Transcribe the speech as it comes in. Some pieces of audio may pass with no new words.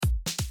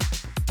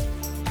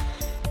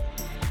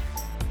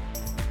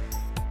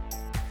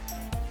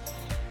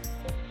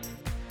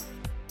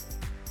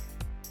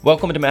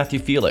Welcome to Matthew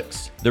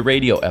Felix, the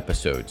radio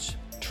episodes,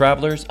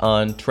 Travelers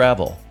on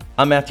Travel.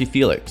 I'm Matthew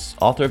Felix,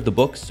 author of the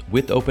books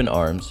With Open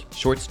Arms,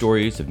 Short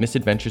Stories of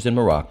Misadventures in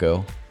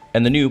Morocco,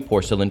 and the new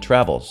Porcelain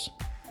Travels.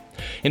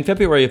 In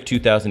February of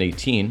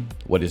 2018,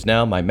 what is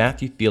now my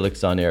Matthew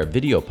Felix On Air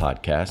video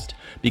podcast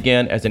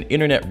began as an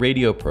internet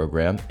radio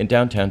program in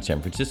downtown San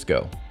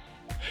Francisco.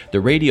 The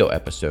radio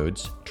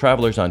episodes,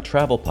 Travelers on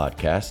Travel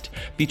podcast,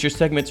 feature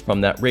segments from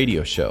that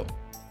radio show,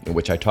 in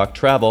which I talk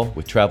travel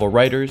with travel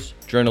writers,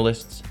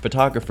 journalists,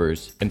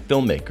 photographers, and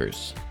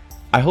filmmakers.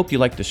 I hope you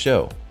like the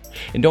show.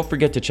 And don't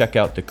forget to check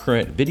out the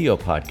current video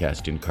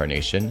podcast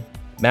incarnation,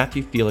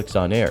 Matthew Felix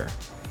On Air,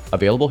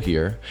 available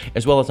here,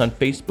 as well as on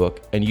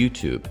Facebook and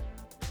YouTube.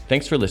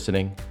 Thanks for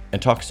listening,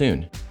 and talk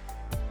soon.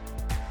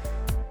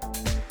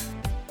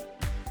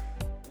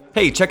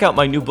 Hey, check out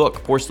my new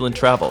book, Porcelain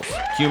Travels,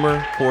 Humor,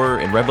 Horror,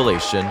 and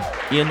Revelation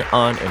in,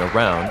 on, and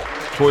around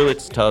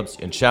toilets, tubs,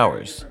 and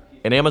showers.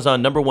 An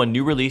Amazon #1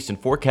 new release in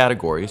 4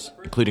 categories,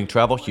 including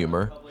travel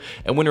humor,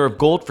 and winner of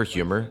Gold for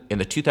Humor in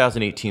the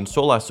 2018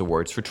 SOLAS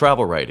Awards for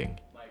travel writing.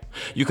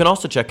 You can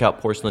also check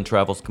out Porcelain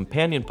Travel's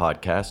companion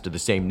podcast of the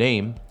same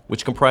name,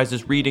 which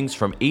comprises readings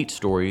from 8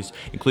 stories,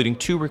 including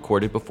 2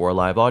 recorded before a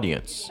live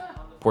audience.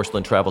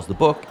 Porcelain Travels the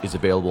book is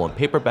available in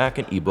paperback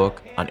and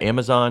ebook on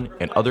Amazon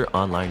and other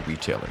online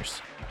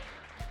retailers.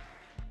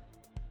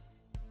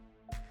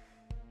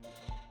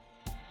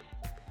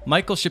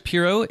 Michael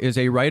Shapiro is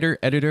a writer,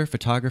 editor,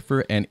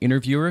 photographer, and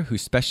interviewer who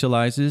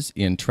specializes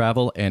in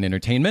travel and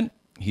entertainment.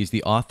 He's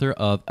the author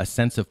of A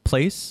Sense of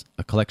Place,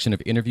 a collection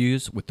of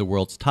interviews with the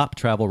world's top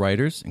travel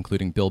writers,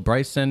 including Bill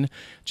Bryson,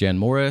 Jan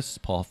Morris,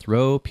 Paul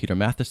Theroux, Peter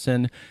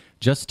Matheson,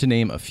 just to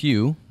name a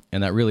few,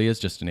 and that really is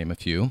just to name a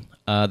few.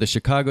 The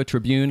Chicago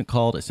Tribune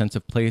called A Sense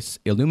of Place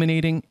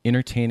illuminating,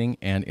 entertaining,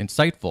 and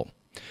insightful.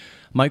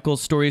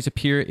 Michael's stories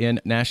appear in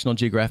National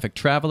Geographic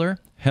Traveler,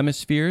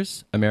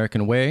 Hemispheres,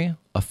 American Way,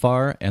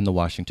 Afar, and The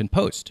Washington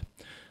Post.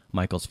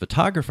 Michael's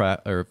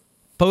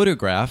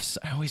photographs,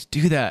 I always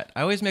do that.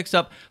 I always mix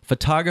up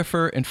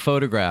photographer and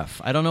photograph.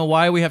 I don't know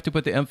why we have to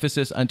put the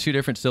emphasis on 2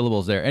 different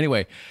syllables there.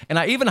 Anyway, and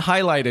I even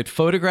highlighted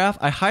photograph.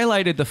 I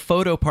highlighted the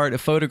photo part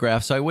of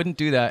photograph, so I wouldn't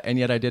do that, and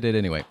yet I did it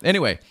anyway.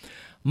 Anyway,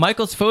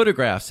 Michael's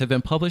photographs have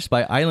been published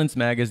by Islands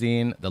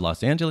Magazine, the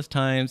Los Angeles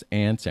Times,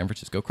 and San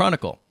Francisco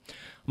Chronicle.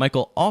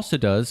 Michael also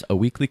does a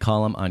weekly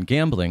column on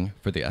gambling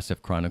for the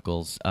SF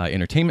Chronicle's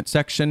entertainment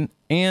section,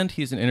 and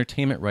he's an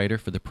entertainment writer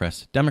for the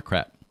Press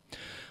Democrat.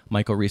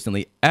 Michael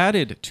recently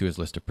added to his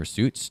list of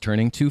pursuits,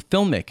 turning to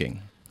filmmaking.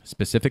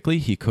 Specifically,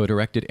 he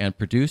co-directed and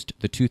produced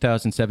the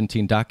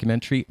 2017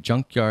 documentary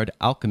Junkyard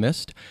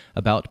Alchemist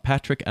about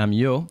Patrick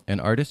Amiot, an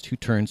artist who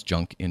turns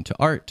junk into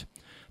art.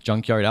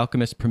 Junkyard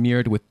Alchemist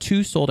premiered with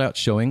 2 sold-out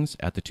showings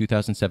at the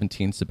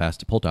 2017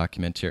 Sebastopol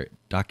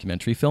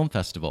Documentary Film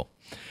Festival.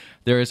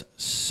 There is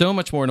so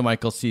much more to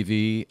Michael's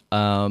CV,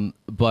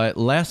 but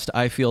lest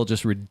I feel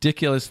just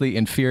ridiculously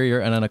inferior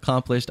and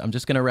unaccomplished, I'm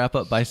just going to wrap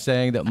up by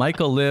saying that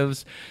Michael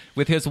lives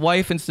with his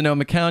wife in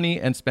Sonoma County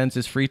and spends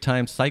his free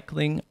time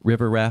cycling,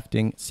 river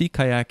rafting, sea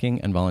kayaking,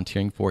 and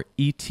volunteering for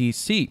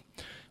ETC,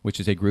 which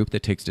is a group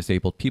that takes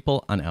disabled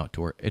people on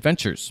outdoor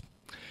adventures.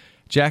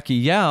 Jackie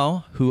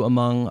Yao, who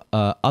among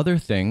other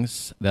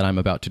things that I'm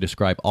about to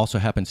describe also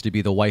happens to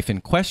be the wife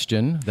in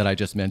question that I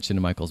just mentioned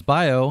in Michael's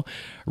bio,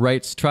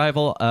 writes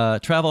travel,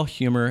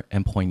 humor,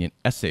 and poignant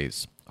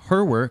essays.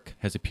 Her work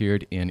has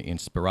appeared in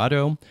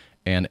Inspirado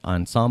and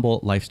Ensemble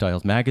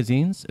Lifestyles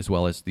magazines, as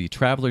well as the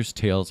Traveler's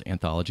Tales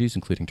anthologies,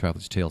 including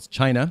Traveler's Tales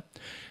China.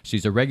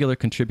 She's a regular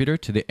contributor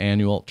to the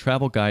annual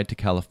Travel Guide to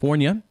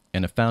California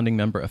and a founding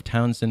member of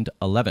Townsend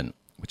 11,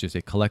 which is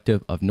a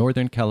collective of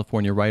Northern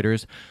California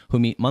writers who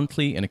meet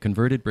monthly in a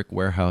converted brick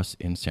warehouse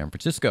in San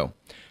Francisco.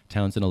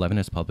 Townsend 11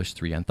 has published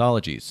 3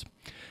 anthologies.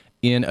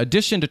 In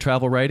addition to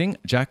travel writing,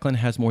 Jacqueline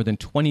has more than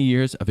 20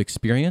 years of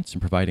experience in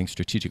providing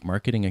strategic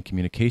marketing and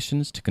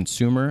communications to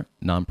consumer,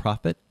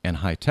 nonprofit, and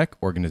high-tech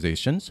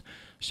organizations.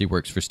 She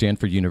works for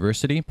Stanford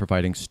University,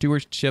 providing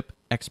stewardship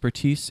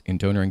expertise in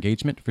donor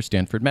engagement for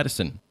Stanford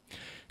Medicine.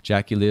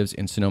 Jackie lives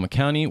in Sonoma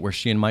County, where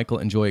she and Michael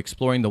enjoy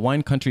exploring the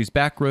wine country's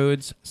back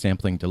roads,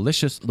 sampling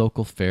delicious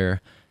local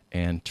fare,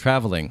 and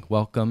traveling.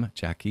 Welcome,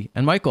 Jackie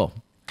and Michael.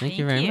 Thank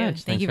you very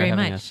much. Thank you very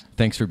much.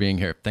 Thanks for being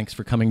here. Thanks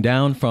for coming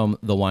down from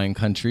the wine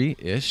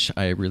country-ish.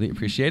 I really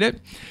appreciate it.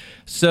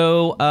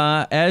 So,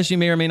 as you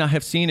may or may not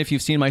have seen, if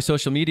you've seen my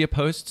social media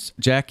posts,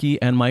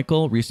 Jackie and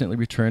Michael recently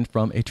returned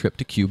from a trip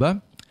to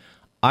Cuba.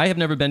 I have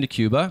never been to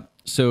Cuba,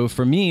 so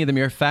for me, the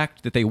mere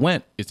fact that they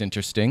went is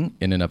interesting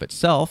in and of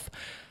itself.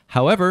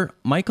 However,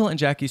 Michael and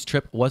Jackie's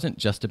trip wasn't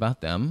just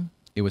about them.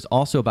 It was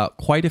also about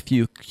quite a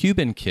few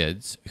Cuban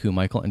kids who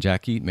Michael and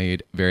Jackie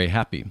made very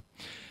happy.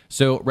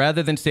 So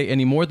rather than say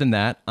any more than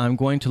that, I'm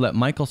going to let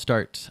Michael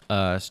start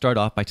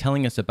off by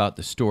telling us about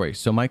the story.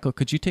 So Michael,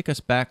 could you take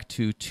us back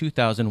to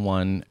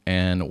 2001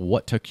 and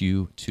what took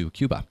you to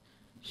Cuba?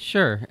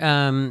 Sure.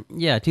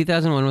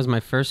 2001 was my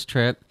first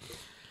trip.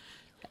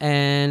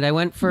 And I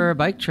went for a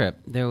bike trip.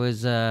 There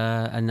was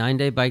a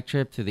 9-day bike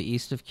trip through the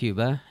east of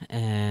Cuba.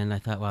 And I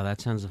thought, wow, that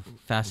sounds a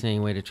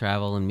fascinating way to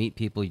travel and meet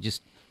people you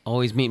just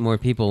always meet more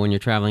people when you're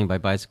traveling by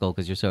bicycle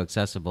because you're so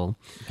accessible.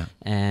 Yeah.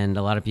 And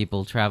a lot of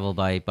people travel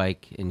by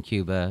bike in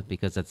Cuba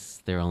because that's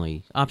their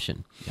only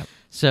option. Yep.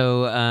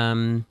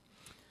 So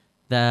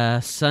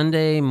the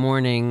Sunday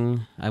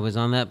morning I was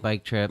on that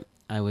bike trip,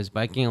 I was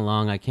biking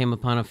along. I came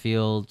upon a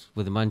field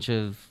with a bunch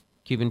of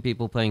Cuban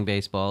people playing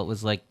baseball. It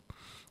was like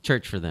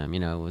church for them,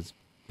 It was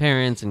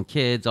parents and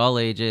kids, all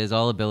ages,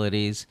 all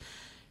abilities.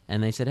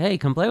 And they said, "Hey,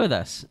 come play with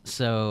us."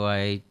 So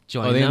I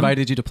joined them. Oh, they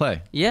invited you to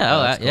play? Yeah,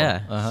 that's cool.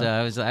 yeah.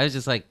 Uh-huh. So I was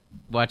just like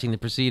watching the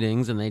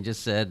proceedings, and they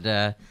just said,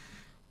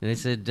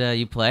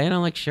 "You play?" And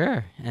I'm like,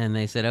 "Sure." And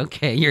they said,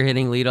 "Okay, you're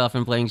hitting leadoff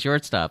and playing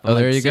shortstop." I'm Oh,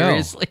 there like, you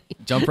Seriously? go.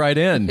 Jump right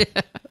in.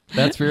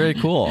 That's very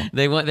cool.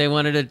 They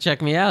wanted to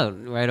check me out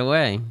right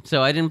away.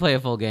 So I didn't play a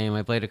full game.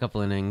 I played a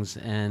couple innings,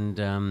 and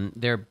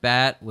their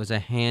bat was a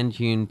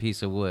hand-hewn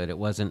piece of wood. It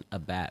wasn't a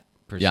bat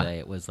per se.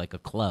 It was like a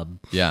club.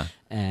 Yeah.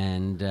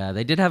 And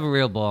they did have a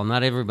real ball.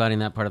 Not everybody in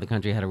that part of the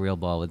country had a real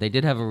ball, but they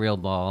did have a real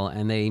ball,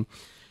 and they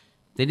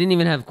didn't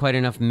even have quite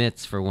enough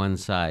mitts for one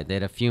side. They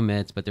had a few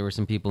mitts, but there were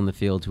some people in the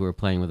field who were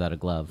playing without a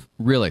glove.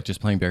 Really? Just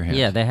playing bare hands?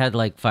 Yeah, they had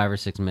like 5 or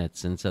 6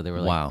 mitts, and so they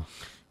were like, wow.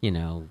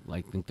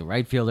 I think the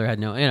right fielder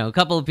had a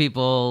couple of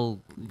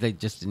people, they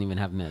just didn't even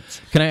have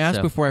mitts. Can I ask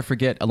So- before I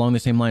forget, along the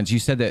same lines, you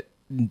said that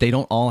they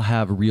don't all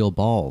have real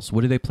balls.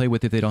 What do they play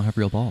with if they don't have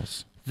real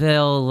balls?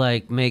 They'll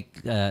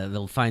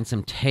they'll find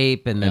some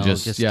tape and they'll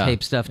just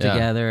tape stuff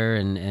together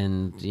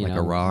and Like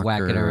a rock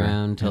whack it or-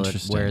 around till it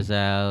Interesting. wears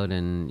out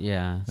and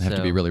yeah. They have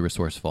to be really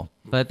resourceful.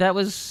 But that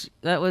was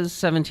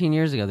 17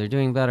 years ago. They're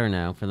doing better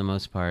now for the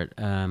most part.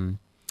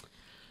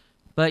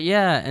 But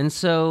yeah, and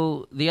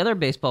so the other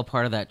baseball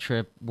part of that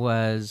trip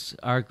was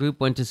our group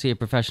went to see a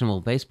professional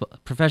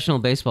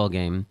baseball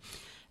game,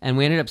 and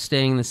we ended up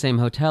staying in the same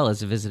hotel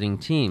as a visiting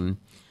team.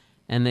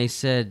 And they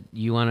said,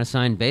 "You want to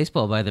sign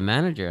baseball by the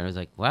manager?" And I was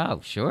like,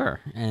 "Wow, sure."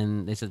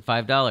 And they said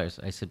 $5.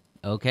 I said,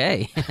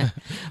 "Okay."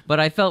 But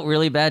I felt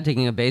really bad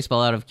taking a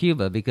baseball out of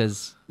Cuba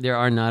because there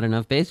are not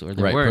enough baseball.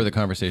 There Right, weren't, for the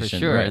conversation. for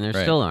sure, Right, and there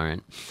right. still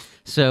aren't.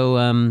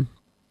 So,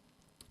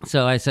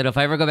 so I said, if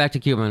I ever go back to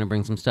Cuba, I'm going to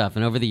bring some stuff.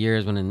 And over the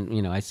years,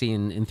 when I see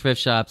in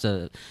thrift shops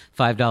a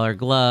 $5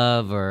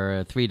 glove or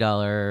a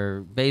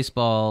 $3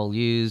 baseball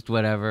used,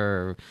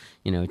 whatever,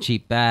 or, a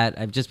cheap bat,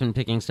 I've just been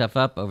picking stuff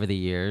up over the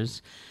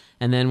years.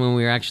 And then when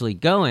we were actually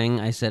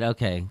going, I said,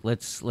 okay,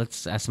 let's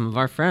ask some of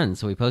our friends.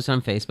 So we posted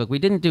on Facebook. We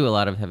didn't do a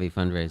lot of heavy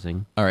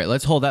fundraising. All right,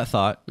 let's hold that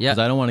thought because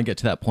Yeah. I don't want to get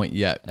to that point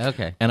yet.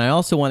 Okay. And I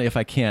also want, if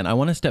I can, I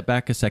want to step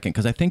back a second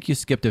because I think you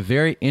skipped a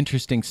very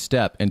interesting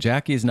step, and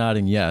Jackie is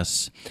nodding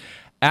yes.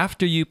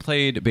 After you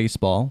played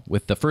baseball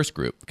with the first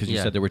group, because you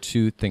Yeah. said there were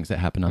 2 things that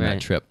happened on that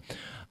Right. trip,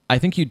 I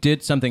think you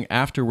did something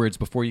afterwards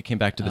before you came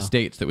back to the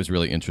States that was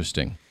really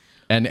interesting.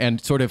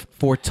 And sort of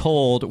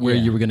foretold where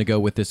Yeah. you were going to go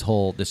with this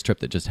trip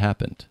that just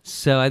happened.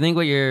 So I think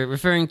what you're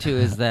referring to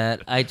is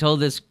that I told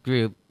this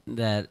group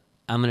that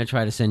I'm going to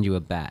try to send you a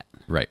bat.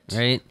 Right.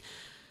 Right?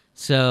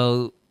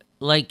 So,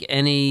 like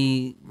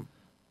any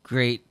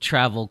great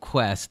travel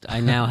quest, I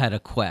now had a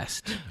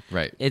quest.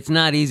 Right. It's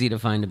not easy to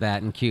find a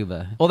bat in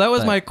Cuba. Well, that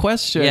was but- my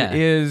question yeah.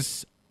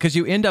 is because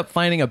you end up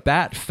finding a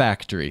bat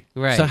factory.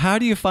 Right. So how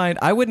do you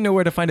I wouldn't know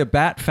where to find a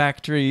bat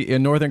factory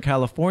in Northern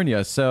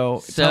California.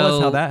 So tell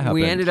us how that happened.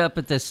 We ended up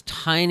at this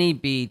tiny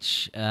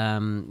beach,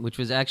 which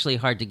was actually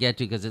hard to get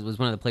to because it was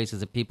one of the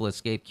places that people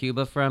escaped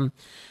Cuba from.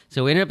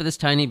 So we ended up at this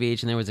tiny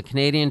beach, and there was a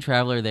Canadian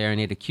traveler there, and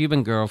he had a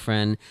Cuban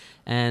girlfriend.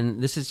 And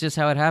this is just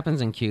how it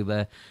happens in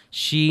Cuba.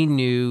 She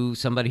knew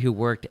somebody who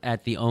worked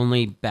at the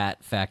only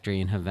bat factory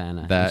in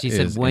Havana. That and she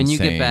said, is when you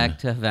insane. get back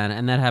to Havana,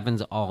 and that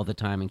happens all the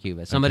time in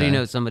Cuba. Somebody Okay.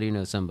 knows somebody who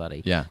knows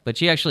somebody. Yeah. But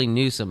she actually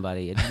knew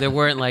somebody. There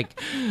weren't like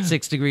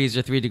 6 degrees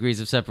or 3 degrees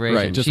of separation.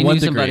 Right, just she one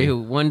knew somebody degree.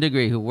 who 1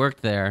 degree who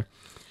worked there.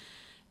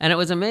 And it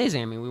was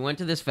amazing. I mean, we went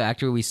to this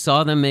factory. We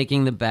saw them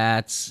making the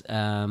bats.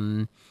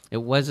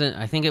 It wasn't,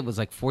 I think it was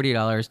like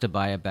 $40 to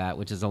buy a bat,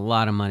 which is a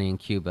lot of money in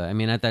Cuba. I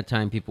mean, at that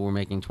time, people were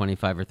making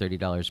 $25 or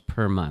 $30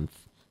 per month.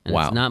 And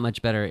Wow. it's not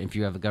much better if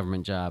you have a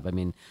government job. I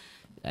mean,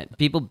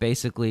 people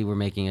basically were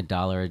making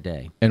 $1 a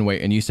day. And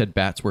wait, and you said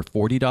bats were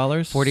 $40?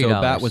 $40. So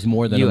bat was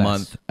more than a US.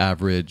 month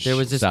average There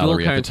was this dual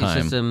salary at the currency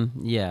time. system.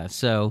 Yeah.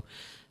 So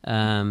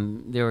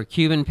there were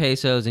Cuban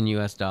pesos and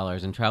U.S.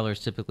 dollars, and travelers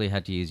typically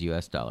had to use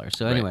U.S. dollars.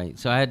 So anyway,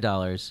 so I had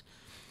dollars.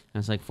 I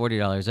was like,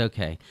 $40.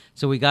 Okay.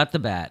 So we got the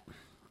bat.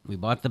 We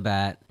bought the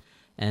bat.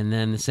 And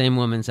then the same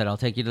woman said, I'll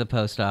take you to the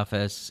post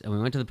office. And we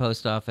went to the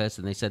post office,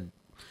 and they said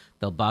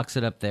they'll box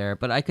it up there.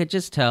 But I could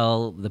just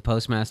tell the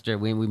postmaster,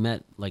 we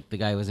met like the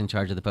guy who was in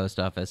charge of the post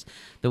office,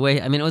 the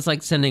way, I mean, it was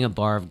like sending a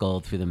bar of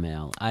gold through the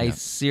mail.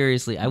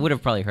 Seriously, I would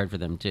have probably heard for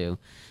them too.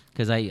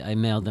 Because I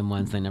mailed them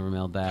once, they never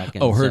mailed back.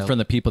 And Heard so- from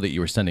the people that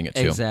you were sending it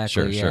to.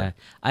 Exactly. Sure, yeah. sure.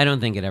 I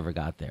don't think it ever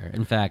got there.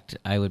 In fact,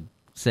 I would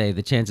say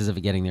the chances of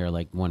it getting there are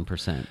like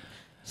 1%.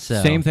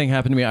 So Same thing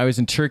happened to me. I was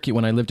in Turkey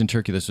when I lived in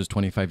Turkey. This was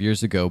 25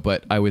 years ago,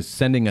 but I was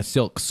sending a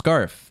silk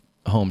scarf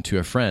home to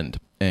a friend,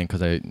 and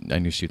because I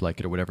knew she'd like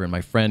it or whatever. And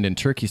my friend in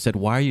Turkey said,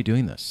 "Why are you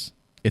doing this?"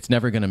 it's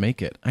never going to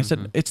make it. I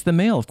said, it's the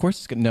mail. Of course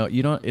it's going to, no,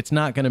 you don't, it's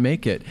not going to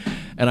make it.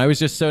 And I was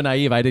just so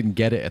naive. I didn't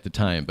get it at the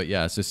time. But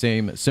yeah, so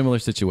similar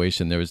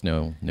situation. There was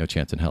no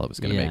chance in hell it was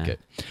going to make it.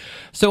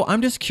 So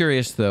I'm just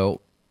curious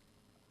though,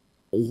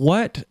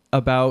 what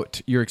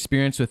about your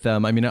experience with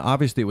them? I mean,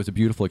 obviously it was a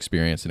beautiful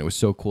experience and it was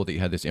so cool that you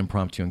had this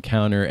impromptu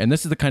encounter. And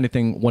this is the kind of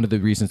thing, one of the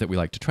reasons that we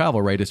like to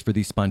travel, right, is for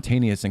these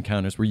spontaneous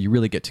encounters where you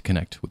really get to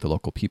connect with the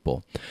local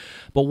people.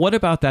 But what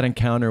about that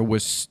encounter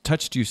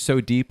touched you so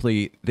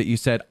deeply that you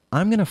said,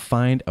 I'm going to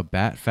find a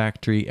bat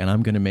factory and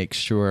I'm going to make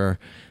sure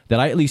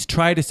that I at least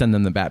try to send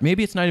them the bat.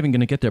 Maybe it's not even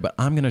going to get there, but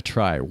I'm going to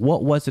try.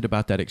 What was it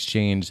about that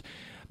exchange?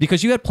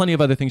 Because you had plenty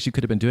of other things you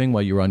could have been doing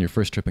while you were on your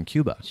first trip in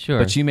Cuba. Sure.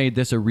 But you made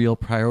this a real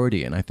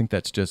priority, and I think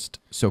that's just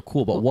so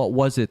cool. But what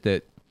was it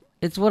that...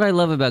 It's what I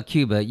love about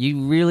Cuba.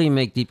 You really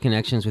make deep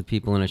connections with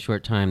people in a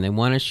short time. They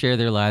want to share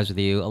their lives with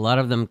you. A lot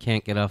of them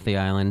can't get off the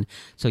island,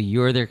 so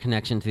you're their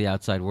connection to the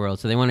outside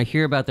world. So they want to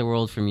hear about the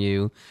world from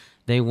you.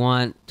 They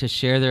want to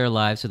share their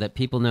lives so that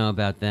people know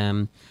about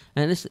them.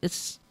 And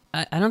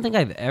I don't think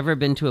I've ever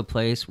been to a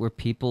place where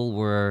people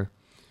were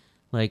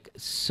like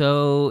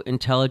so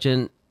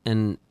intelligent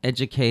and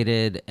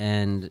educated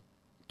and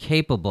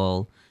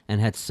capable and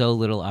had so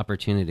little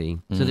opportunity.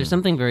 So there's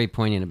something very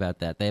poignant about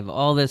that. They have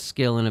all this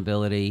skill and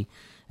ability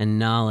and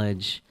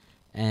knowledge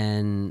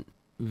and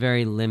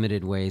very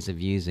limited ways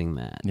of using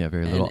that. Yeah,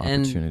 very little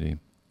opportunity. And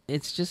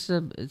it's just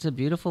it's a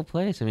beautiful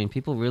place. I mean,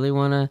 people really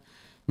want to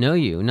know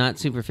you, not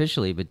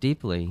superficially, but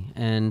deeply.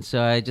 And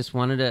so I just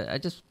wanted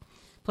to,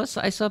 plus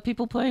I saw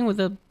people playing with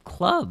a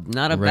club,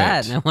 not a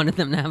bat, and I wanted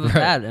them to have a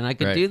bat, and I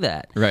could do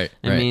that. Right.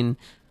 I mean,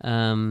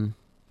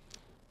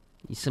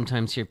 you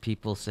sometimes hear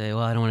people say,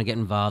 well, I don't want to get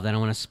involved. I don't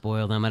want to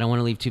spoil them. I don't want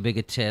to leave too big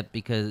a tip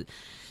because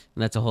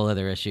that's a whole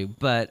other issue.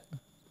 But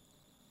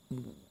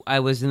I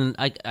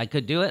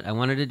could do it. I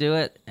wanted to do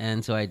it.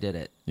 And so I did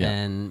it. Yeah.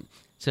 And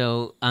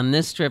so on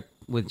this trip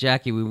with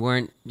Jackie, we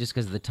weren't, just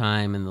because of the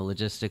time and the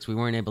logistics, we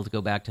weren't able to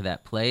go back to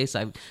that place.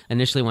 I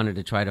initially wanted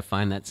to try to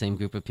find that same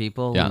group of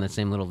people in the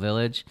same little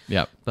village.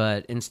 Yeah.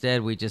 But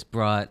instead we just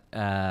brought,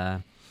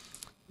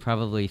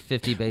 probably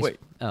 50 base. Wait.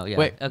 Oh yeah.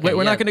 Wait, okay,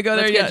 we're not going to go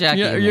there yet.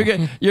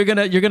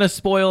 You're gonna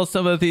spoil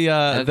some of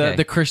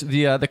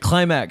the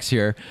climax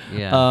here.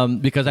 Yeah.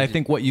 Because I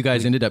think what you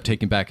guys ended up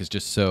taking back is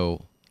just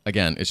so,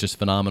 again, it's just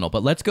phenomenal.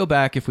 But let's go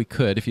back, if we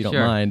could, if you don't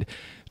mind,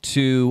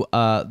 to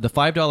the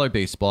 $5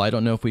 baseball. I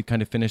don't know if we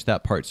kind of finished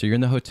that part. So you're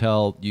in the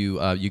hotel. You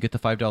get the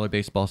 $5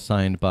 baseball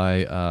signed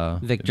by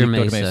Victor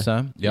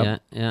Mesa.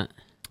 Yep. Yeah.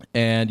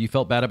 And you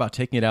felt bad about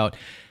taking it out,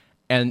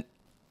 and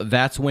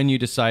that's when you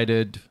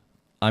decided,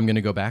 I'm going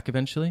to go back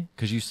eventually?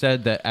 Because you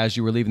said that as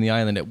you were leaving the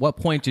island, at what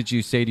point did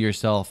you say to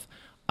yourself,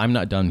 I'm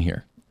not done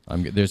here?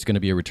 There's going to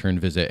be a return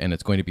visit, and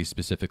it's going to be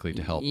specifically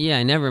to help. Yeah,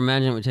 I never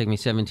imagined it would take me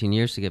 17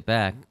 years to get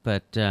back,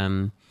 but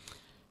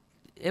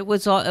it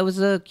was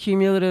a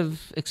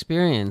cumulative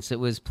experience.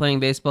 It was playing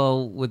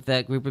baseball with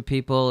that group of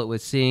people. It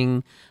was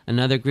seeing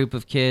another group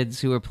of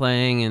kids who were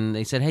playing, and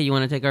they said, hey, you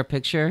want to take our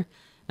picture?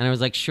 And I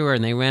was like, sure.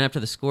 And they ran up to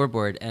the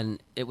scoreboard,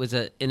 and it was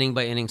a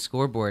inning-by-inning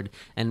scoreboard.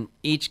 And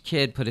each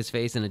kid put his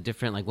face in a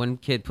different, like one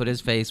kid put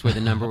his face where the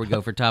number would go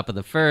for top of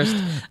the first.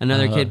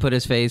 Another kid put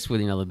his face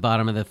with, the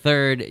bottom of the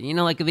third.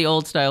 Like the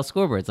old-style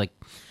scoreboards, like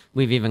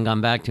we've even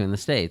gone back to in the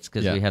States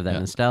because we have that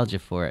nostalgia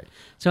for it.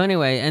 So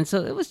anyway, and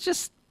so it was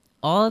just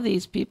all of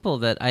these people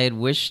that I had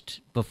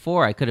wished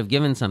before I could have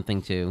given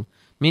something to.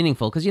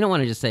 Meaningful, because you don't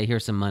want to just say,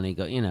 here's some money,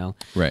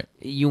 Right.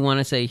 You want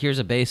to say, here's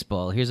a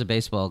baseball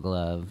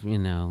glove,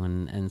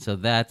 and so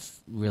that's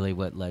really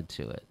what led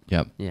to it.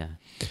 Yep. Yeah.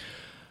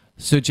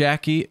 So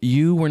Jackie,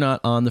 you were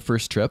not on the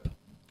first trip.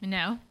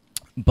 No.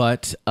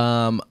 But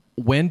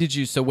when did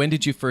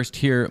you first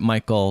hear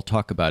Michael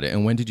talk about it,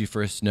 and when did you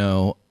first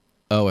know,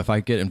 oh, if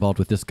I get involved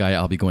with this guy,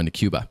 I'll be going to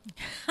Cuba?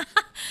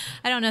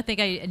 I think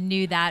I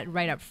knew that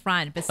right up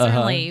front, but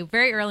certainly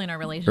very early in our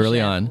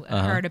relationship,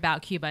 heard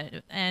about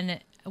Cuba. And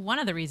one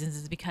of the reasons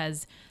is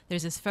because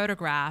there's this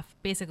photograph,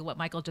 basically what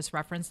Michael just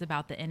referenced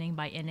about the inning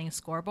by inning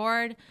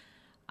scoreboard.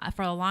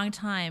 For a long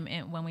time,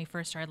 when we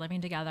first started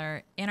living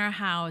together, in our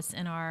house,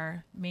 in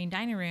our main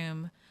dining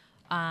room,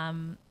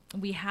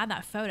 we had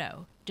that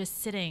photo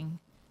just sitting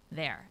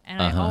there,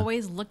 and I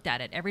always looked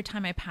at it every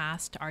time I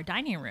passed our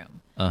dining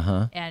room.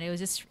 And it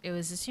was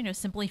just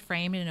simply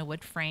framed in a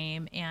wood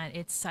frame, and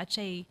it's such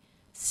a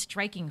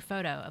striking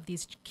photo of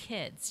these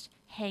kids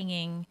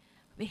hanging,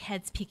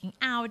 heads peeking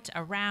out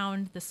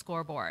around the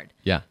scoreboard.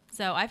 Yeah.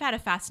 So I've had a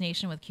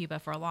fascination with Cuba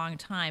for a long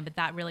time, but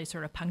that really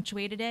sort of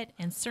punctuated it.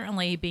 And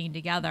certainly being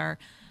together,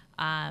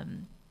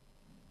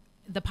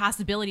 the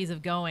possibilities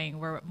of going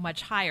were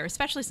much higher,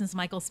 especially since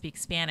Michael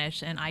speaks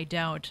Spanish and I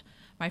don't.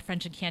 My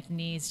French and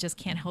Cantonese just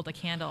can't hold a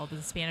candle to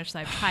the Spanish that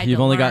I've tried to learn. You've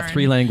only got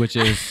 3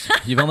 languages.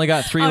 You've only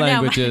got 3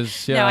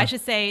 languages. No, I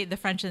should say the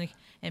French and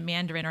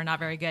Mandarin are not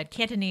very good.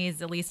 Cantonese,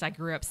 at least I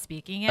grew up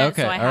speaking it,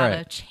 okay, so I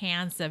have a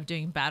chance of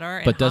doing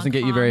better. But doesn't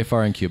get you very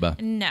far in Cuba.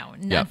 No,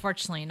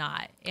 unfortunately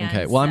not. And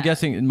okay, well, I'm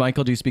guessing,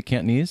 Michael, do you speak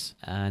Cantonese?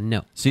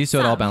 No. See,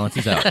 so it all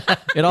balances out.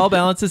 It all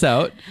balances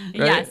out,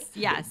 right?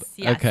 Yes.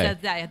 Okay.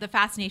 So the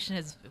fascination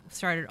has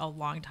started a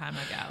long time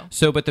ago.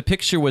 So, but the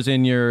picture was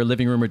in your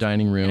living room or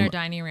dining room. In our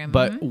dining room.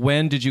 But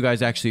when did he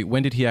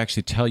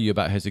actually tell you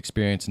about his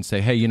experience and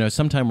say, hey,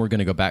 sometime we're going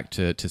to go back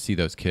to see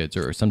those kids,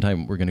 or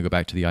sometime we're going to go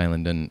back to the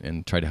island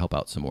and try to help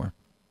out some more?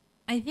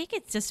 I think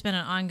it's just been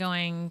an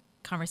ongoing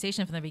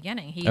conversation from the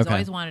beginning. He's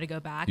always wanted to go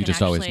back. You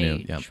just always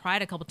knew. Yeah.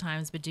 Tried a couple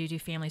times, but due to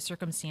family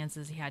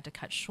circumstances, he had to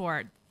cut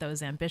short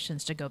those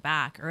ambitions to go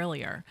back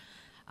earlier.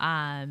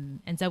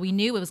 And so we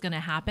knew it was going to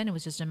happen. It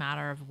was just a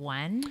matter of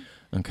when.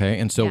 Okay.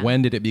 And so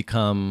when did it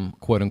become,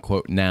 quote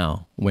unquote,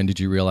 now? When did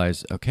you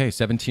realize, okay,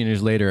 17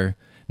 years later,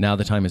 now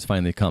the time has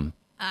finally come?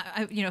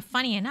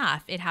 Funny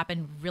enough, it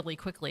happened really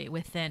quickly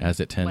within... As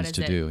it tends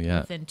to do,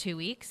 yeah. Within 2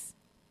 weeks.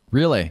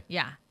 Really?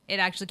 Yeah. It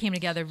actually came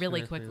together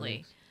really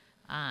quickly.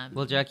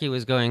 Well, Jackie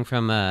was going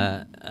from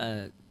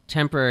a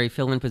temporary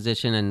fill-in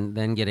position and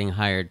then getting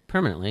hired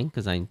permanently,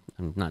 because I'm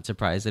not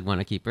surprised they'd want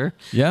to keep her.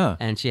 Yeah.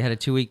 And she had a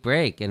 2-week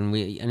break, and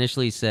we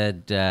initially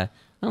said,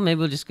 well, maybe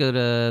we'll just go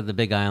to the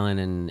Big Island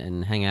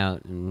and hang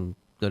out and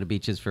go to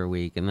beaches for a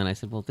week. And then I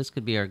said, well, this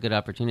could be our good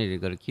opportunity to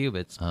go to Cuba.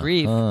 It's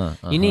brief.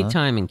 You need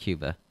time in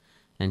Cuba.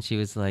 And she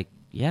was like,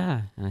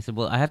 yeah. And I said,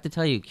 well, I have to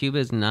tell you, Cuba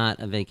is not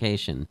a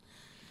vacation.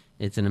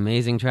 It's an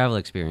amazing travel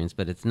experience,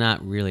 but it's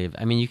not really...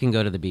 you can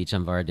go to the beach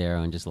on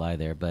Varadero and just lie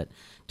there, but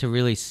to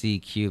really see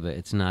Cuba,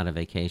 it's not a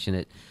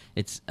vacation.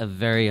 It's a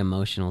very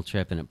emotional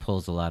trip, and it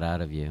pulls a lot out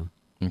of you.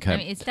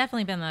 Okay. It's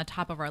definitely been on the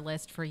top of our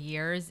list for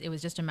years. It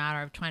was just a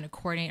matter of trying to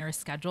coordinate our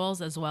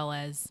schedules as well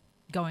as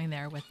going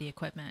there with the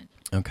equipment.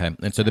 Okay.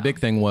 And so the big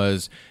thing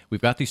was, we've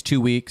got these 2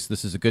 weeks.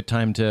 This is a good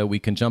time we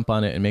can jump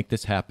on it and make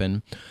this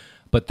happen.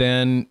 But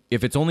then,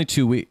 if it's only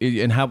 2 weeks,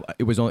 and how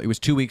it was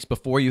 2 weeks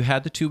before you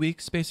had the 2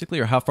 weeks, basically,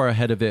 or how far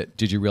ahead of it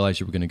did you realize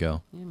you were going to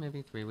go? Yeah,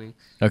 maybe 3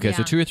 weeks. Okay,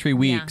 so 2 or 3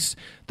 weeks.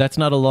 Yeah. That's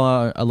not a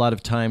lot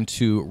of time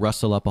to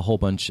rustle up a whole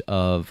bunch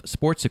of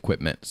sports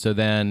equipment. So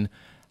then,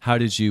 how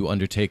did you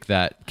undertake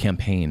that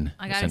campaign?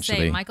 I gotta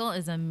say, Michael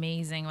is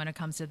amazing when it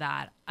comes to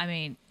that.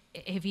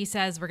 If he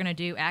says we're going to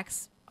do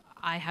X,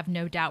 I have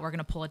no doubt we're going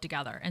to pull it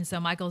together. And so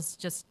Michael's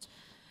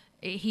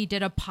he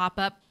did a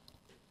pop-up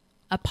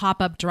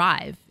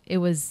drive. It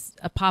was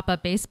a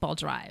pop-up baseball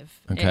drive.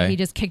 Okay. And he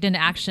just kicked into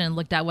action,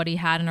 looked at what he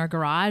had in our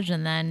garage,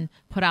 and then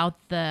put out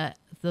the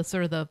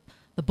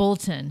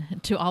bulletin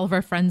to all of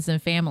our friends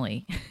and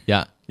family.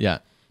 Yeah, yeah.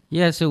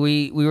 Yeah, so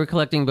we were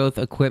collecting both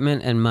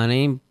equipment and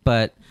money,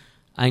 but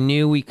I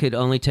knew we could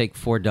only take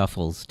 4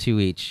 duffels, 2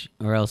 each,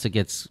 or else it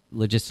gets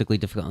logistically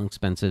difficult and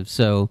expensive.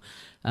 So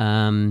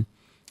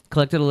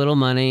collected a little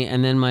money,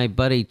 and then my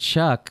buddy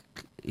Chuck...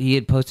 he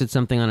had posted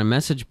something on a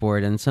message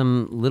board, and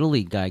some Little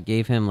League guy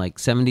gave him like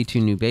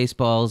 72 new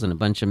baseballs and a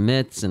bunch of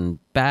mitts and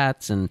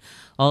bats, and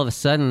all of a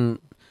sudden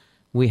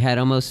we had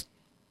almost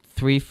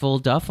 3 full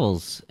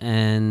duffels.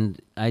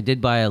 And I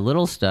did buy a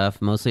little stuff,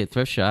 mostly at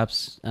thrift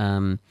shops,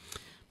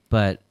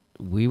 but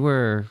we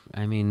were,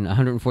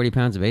 140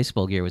 pounds of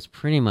baseball gear was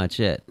pretty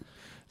much it.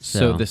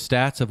 So the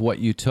stats of what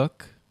you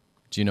took,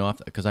 do you know,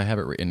 because I have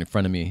it in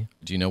front of me,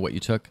 do you know what you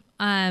took?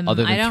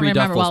 Other than I don't 3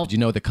 remember. duffels, Well, do you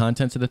know the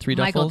contents of the 3 duffels?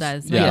 Michael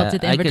does. Yeah, Michael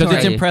did the because inventory.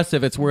 it's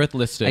impressive. It's worth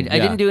listing. I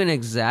didn't do an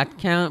exact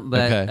count,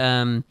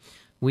 but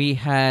we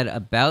had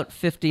about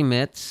 50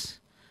 mitts,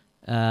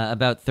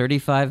 about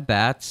 35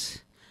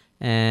 bats,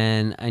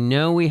 and I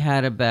know we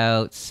had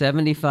about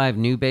 75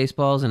 new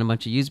baseballs and a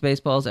bunch of used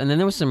baseballs, and then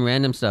there was some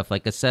random stuff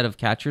like a set of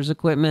catcher's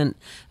equipment,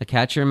 a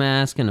catcher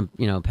mask, and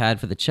a pad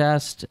for the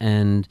chest,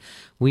 and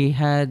we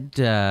had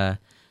a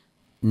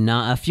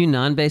few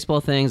non-baseball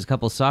things, a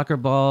couple soccer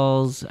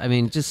balls.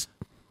 Just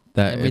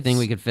everything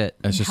we could fit.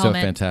 It's just so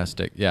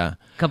fantastic. Yeah.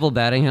 A couple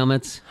batting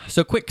helmets.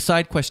 So quick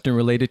side question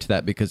related to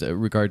that, because it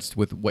regards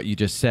with what you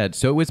just said.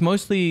 So it was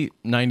mostly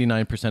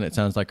 99%, it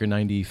sounds like, or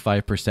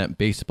 95%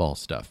 baseball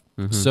stuff.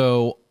 Mm-hmm.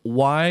 So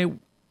why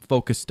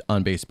focused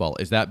on baseball?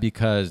 Is that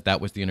because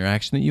that was the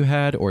interaction that you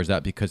had, or is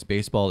that because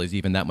baseball is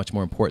even that much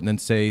more important than,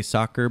 say,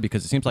 soccer?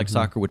 Because it seems like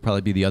soccer would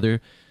probably be the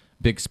other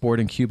big sport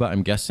in Cuba,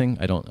 I'm guessing.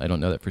 I don't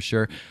know that for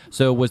sure.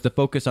 So was the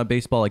focus on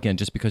baseball, again,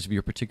 just because of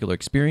your particular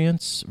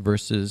experience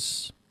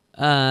versus...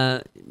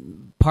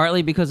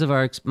 partly because of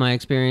my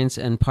experience,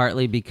 and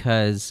partly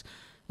because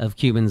of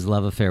Cubans'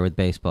 love affair with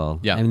baseball.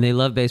 Yeah. They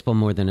love baseball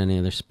more than any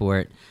other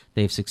sport.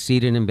 They've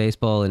succeeded in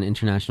baseball in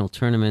international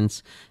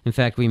tournaments. In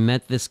fact, we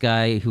met this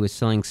guy who was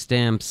selling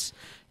stamps,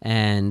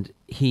 and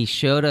he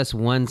showed us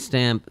one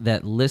stamp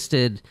that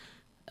listed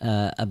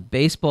a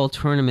baseball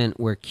tournament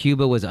where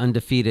Cuba was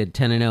undefeated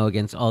 10-0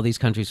 against all these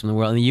countries from the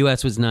world, and the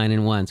U.S. was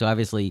 9-1. So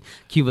obviously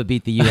Cuba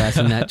beat the U.S.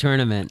 in that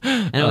tournament,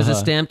 and it was a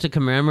stamp to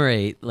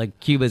commemorate like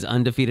Cuba's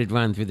undefeated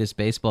run through this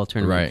baseball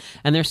tournament. Right.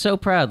 And they're so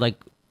proud. Like,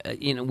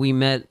 we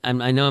met.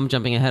 I know I'm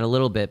jumping ahead a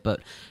little bit,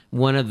 but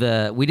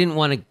we didn't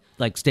want to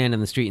like stand in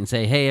the street and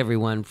say, "Hey,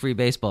 everyone, free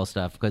baseball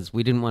stuff," because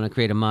we didn't want to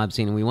create a mob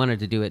scene, and we wanted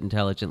to do it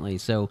intelligently.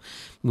 So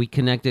we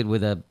connected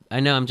with I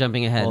know I'm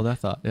jumping ahead, Hold that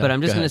thought. Yeah, but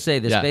I'm just go going to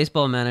ahead. say this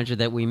baseball manager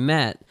that we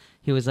met,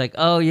 he was like,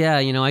 "Oh yeah,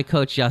 I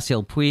coached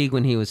Yasiel Puig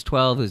when he was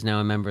 12, who's now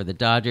a member of the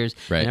Dodgers."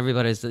 Right. And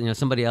everybody's,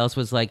 somebody else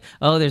was like,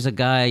 "Oh, there's a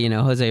guy,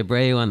 Jose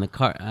Abreu on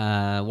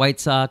the White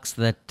Sox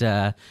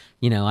that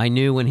I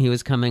knew when he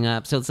was coming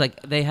up." So it's like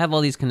they have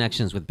all these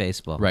connections with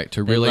baseball, Right,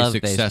 to They really love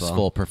successful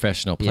baseball.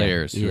 professional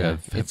players who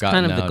have It's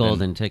gotten kind of the out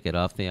golden ticket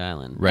off the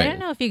island. Right. I don't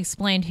know if you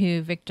explained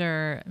who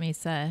Victor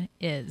Mesa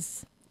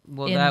is.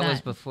 Well, in that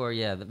was before,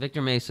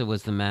 Victor Mesa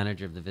was the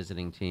manager of the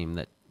visiting team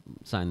that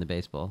signed the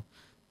baseball,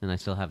 and I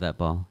still have that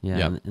ball. Yeah,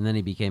 Yep. and then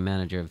he became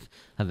manager of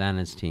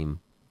Havana's team.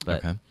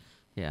 But Okay.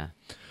 yeah,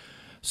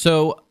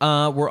 So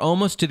we're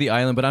almost to the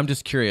island, but I'm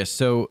just curious.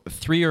 So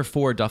 3 or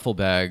 4 duffel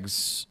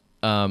bags,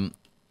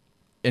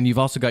 and you've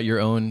also got your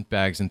own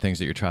bags and things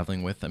that you're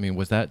traveling with. I mean,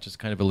 was that just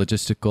kind of a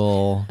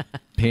logistical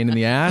pain in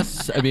the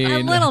ass? I mean, A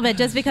little bit,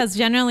 just because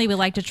generally we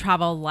like to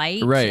travel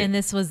light. Right. And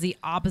this was the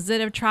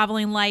opposite of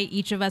traveling light.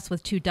 Each of us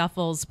with 2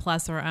 duffels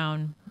plus our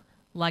own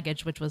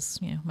luggage, which was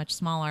much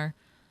smaller.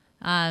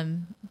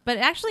 But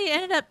actually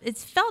it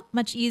felt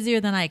much easier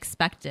than I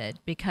expected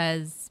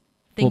because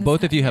well,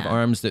 both of you have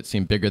arms that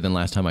seem bigger than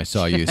last time I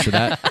saw you, so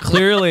that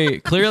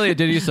clearly it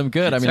did you some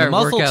good. I mean, It's the our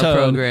muscle workout tone,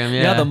 program,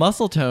 yeah. the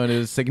muscle tone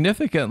is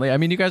significantly. I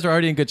mean, you guys are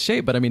already in good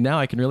shape, but I mean, now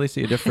I can really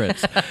see a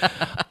difference.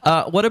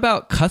 What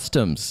about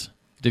customs?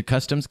 Did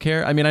customs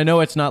care? I mean, I know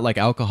it's not like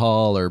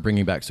alcohol or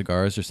bringing back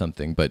cigars or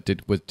something, but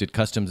did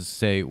customs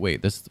say,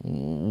 wait,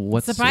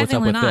 what's up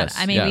surprisingly with not. this?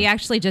 I mean, Yeah. we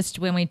actually just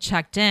when we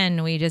checked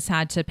in, we just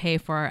had to pay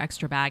for our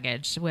extra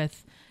baggage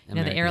with the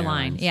American airline.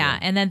 Airlines, Yeah. yeah.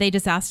 And then they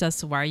just asked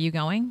us, where are you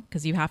going?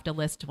 Because you have to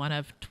list one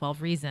of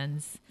 12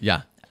 reasons,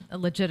 Yeah.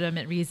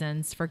 legitimate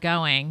reasons for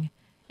going.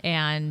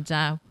 And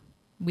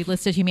we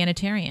listed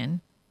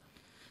humanitarian.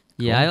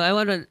 Yeah, I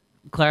want to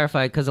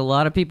clarify because a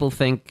lot of people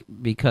think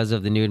because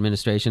of the new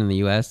administration in the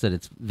U.S. that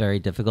it's very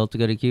difficult to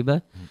go to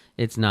Cuba.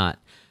 It's not.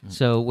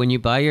 So when you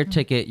buy your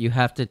ticket, you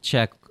have to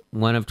check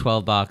one of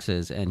 12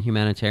 boxes, and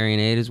humanitarian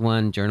aid is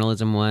one,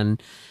 journalism one,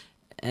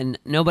 and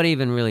nobody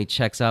even really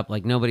checks up.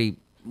 Like nobody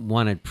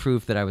wanted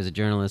proof that I was a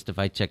journalist if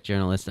I checked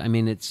journalist. I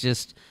mean, it's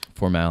just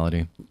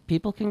Formality.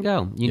 people can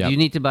go. You Yep.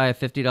 need to buy a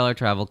 $50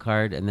 travel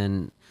card, and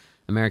then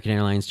American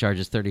Airlines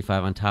charges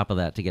 $35 on top of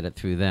that to get it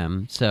through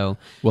them. So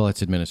Well,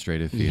 it's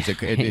administrative fees.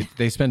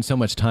 They spend so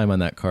much time on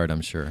that card, I'm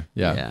sure.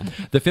 Yeah. Yeah.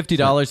 The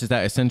 $50, is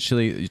that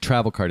essentially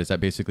travel card? Is that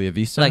basically a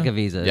visa? like a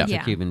visa. Yeah. It's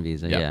Yeah. a Cuban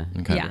visa. Yeah. Yeah.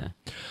 Okay. Yeah.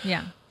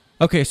 Yeah.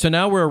 Okay, so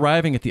now we're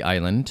arriving at the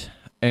island,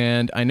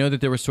 and I know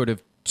that there were sort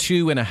of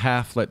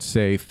 2.5, let's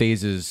say,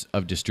 phases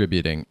of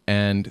distributing.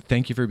 And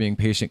thank you for being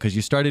patient, because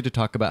you started to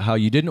talk about how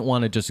you didn't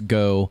want to just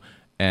go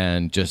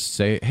and just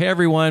say, hey,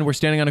 everyone, we're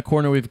standing on a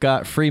corner. We've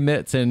got free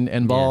mitts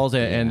and balls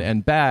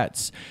and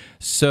bats.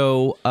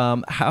 So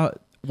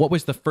what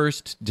was the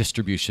first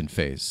distribution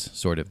phase,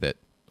 sort of, that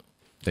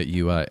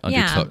you undertook?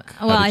 Yeah.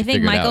 How Well, did I you think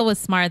figure it Michael out? was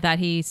smart that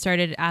he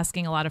started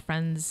asking a lot of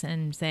friends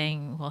and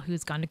saying, well,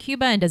 who's gone to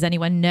Cuba and does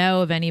anyone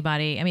know of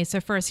anybody? I mean, so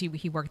first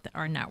he worked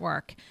our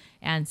network.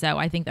 And so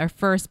I think our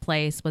first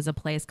place was a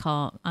place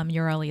called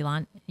Mural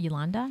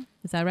Yolanda.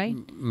 Is that right?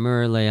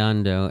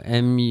 Muraleando.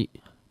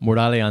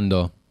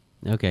 Muraleando.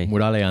 Okay.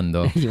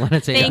 Muraleando. You want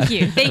to say Thank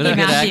you. Thank you,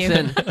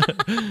 Matthew.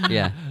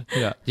 Yeah.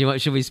 Yeah.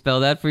 Should we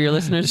spell that for your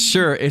listeners?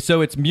 Sure.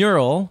 So it's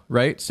mural,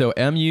 right? So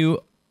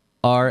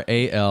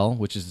MURAL,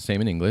 which is the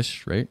same in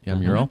English, right? Yeah,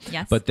 mural.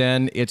 Yes. But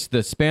then it's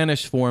the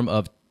Spanish form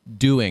of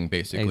doing,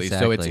 basically.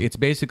 So Exactly. it's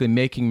basically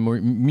making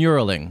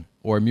muraling,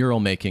 or mural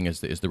making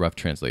is the rough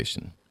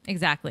translation.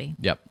 Exactly.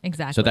 Yep.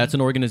 Exactly. So that's an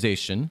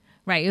organization.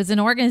 Right. It was an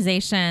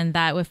organization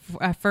that was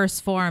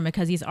first formed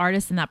because these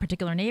artists in that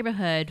particular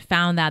neighborhood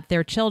found that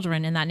their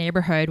children in that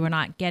neighborhood were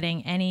not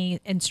getting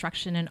any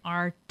instruction in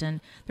art, and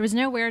there was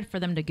nowhere for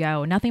them to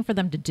go, nothing for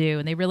them to do,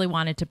 and they really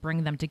wanted to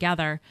bring them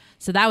together.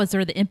 So that was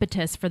sort of the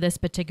impetus for this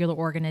particular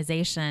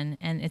organization,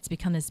 and it's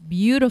become this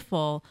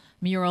beautiful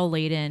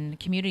mural-laden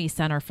community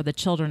center for the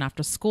children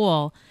after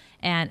school.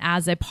 And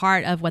as a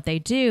part of what they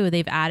do,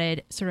 they've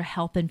added sort of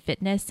health and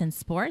fitness and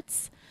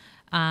sports.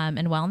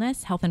 And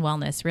wellness, health and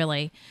wellness,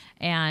 really.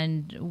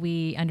 And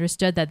we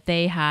understood that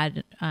they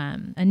had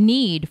a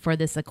need for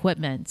this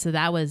equipment. So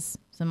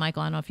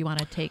Michael, I don't know if you want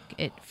to take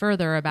it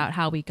further about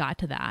how we got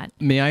to that.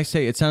 May I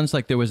say, it sounds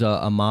like there was a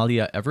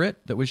Amalia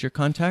Everett that was your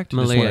contact.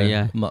 Malia,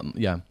 yeah.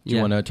 Yeah. Do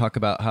you want to talk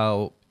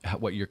about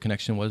what your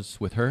connection was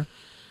with her?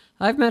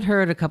 I've met her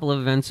at a couple of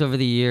events over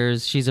the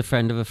years. She's a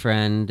friend of a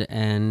friend,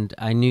 and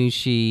I knew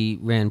she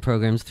ran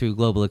programs through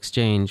Global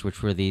Exchange,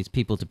 which were these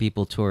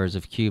people-to-people tours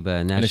of Cuba.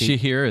 And, now And is she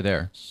here or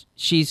there?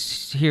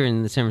 She's here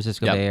in the San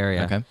Francisco Yep. Bay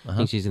Area. Okay. I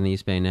think she's in the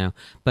East Bay now.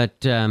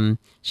 But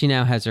she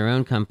now has her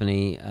own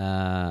company,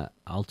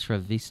 Ultra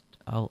Vista,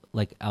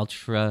 like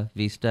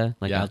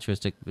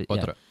altruistic.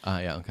 Otra.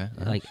 Yeah, okay.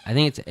 Like I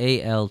think it's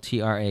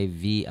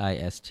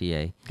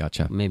ALTRAVISTA.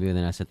 Gotcha. Maybe with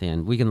an S at the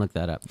end. We can look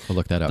that up. We'll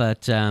look that up.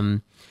 But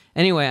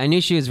anyway, I knew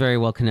she was very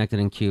well connected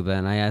in Cuba,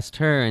 and I asked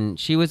her, and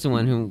she was the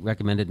one who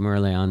recommended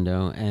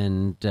Muraleando.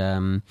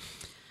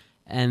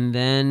 And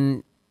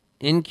then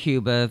in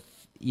Cuba,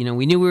 we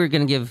knew we were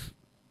going to give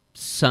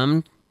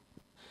some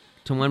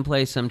to one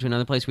place, some to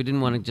another place. We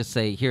didn't want to just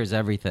say, here's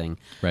everything.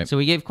 Right. So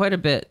we gave quite a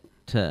bit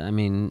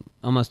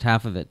almost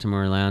half of it to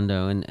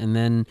Orlando, and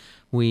then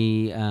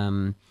we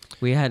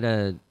had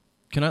a.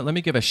 Let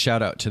me give a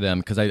shout out to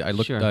them because I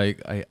looked. Sure.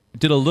 I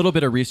did a little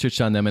bit of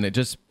research on them, and it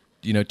just,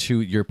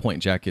 to your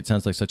point, Jackie, it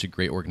sounds like such a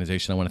great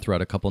organization. I want to throw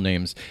out a couple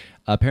names.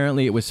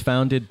 Apparently, it was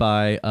founded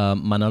by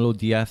Manolo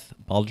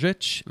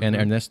Diaz-Baldrich and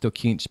Ernesto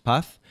Quinch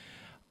Paz,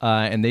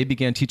 and they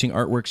began teaching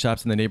art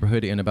workshops in the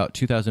neighborhood in about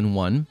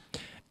 2001.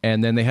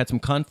 And then they had some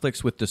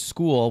conflicts with the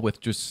school with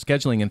just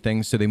scheduling and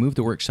things, so they moved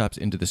the workshops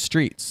into the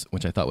streets,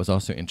 which I thought was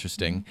also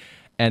interesting.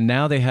 And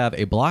now they have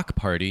a block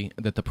party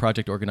that the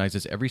project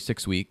organizes every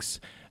 6 weeks.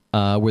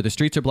 Where the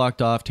streets are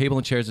blocked off, table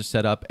and chairs are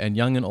set up, and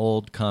young and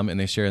old come and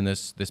they share in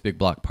this big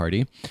block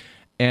party.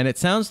 And it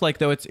sounds like,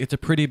 though, it's a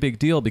pretty big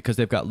deal because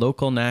they've got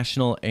local,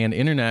 national, and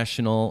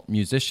international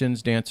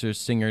musicians,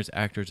 dancers, singers,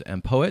 actors,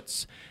 and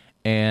poets.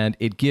 And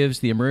it gives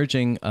the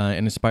emerging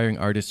and inspiring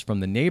artists from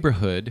the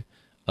neighborhood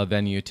a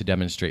venue to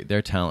demonstrate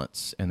their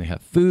talents. And they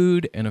have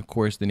food, and of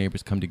course, the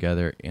neighbors come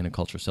together in a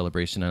cultural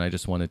celebration. And I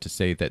just wanted to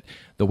say that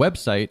the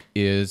website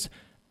is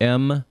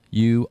MURAL,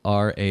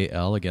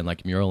 again,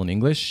 like mural in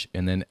English,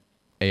 and then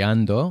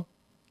Eando,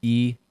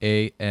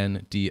 EANDO.org.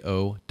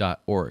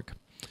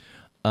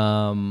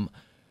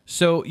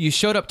 So you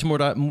showed up to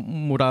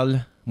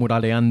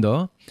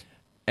Muraleando,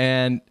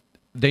 and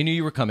they knew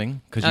you were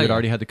coming because you had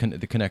already had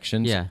the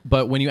connections. Yeah.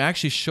 But when you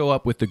actually show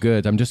up with the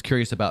goods, I'm just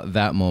curious about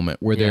that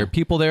moment. Were there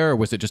people there, or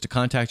was it just a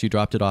contact, you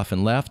dropped it off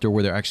and left, or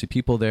were there actually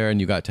people there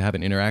and you got to have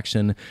an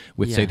interaction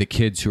with, say, the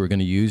kids who were going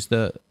to use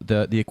the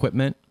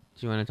equipment?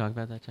 Do you want to talk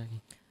about that, Jackie?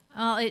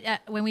 Well,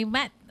 when we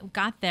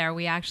got there,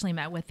 we actually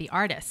met with the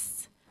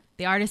artists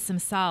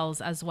themselves,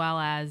 as well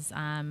as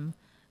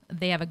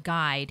they have a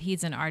guide.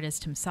 He's an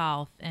artist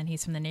himself, and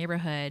he's from the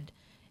neighborhood.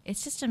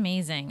 It's just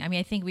amazing. I mean,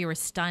 I think we were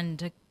stunned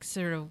to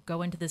sort of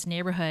go into this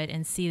neighborhood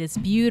and see this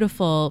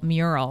beautiful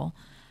mural.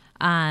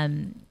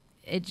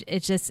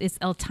 It's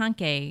El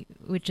Tanque,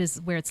 which is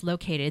where it's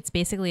located. It's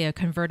basically a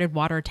converted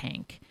water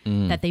tank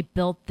that they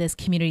built this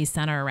community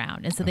center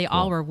around. And so they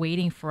all were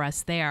waiting for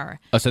us there.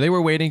 Oh, so they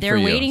were waiting for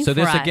you. Waiting so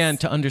for this, us. Again,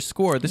 to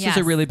underscore, this is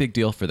a really big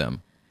deal for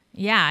them.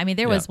 Yeah. I mean,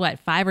 there was,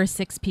 5 or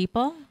 6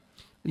 people?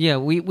 Yeah,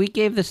 we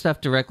gave the stuff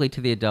directly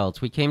to the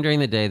adults. We came during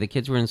the day. The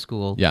kids were in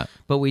school. Yeah.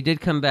 But we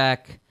did come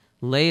back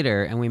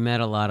later, and we met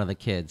a lot of the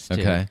kids,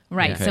 too. Okay.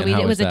 Right. Okay. So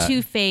it was a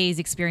 2-phase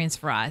experience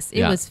for us.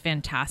 It was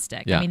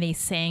fantastic. Yeah. I mean, they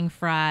sang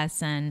for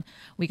us, and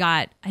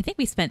I think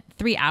we spent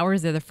 3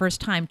 hours there the first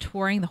time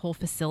touring the whole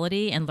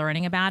facility and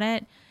learning about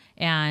it.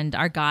 And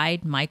our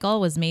guide,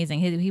 Michael, was amazing.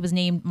 He was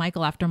named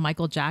Michael after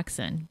Michael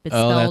Jackson, but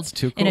spelled that's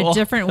too cool. in a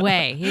different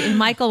way.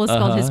 Michael was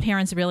spelled, his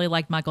parents really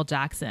liked Michael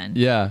Jackson.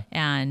 Yeah.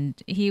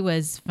 And he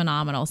was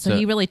phenomenal. So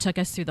he really took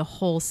us through the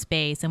whole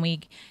space, and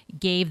we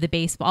gave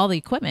all the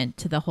equipment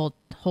to the whole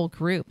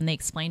group, and they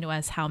explained to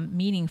us how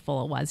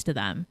meaningful it was to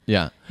them.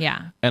 Yeah.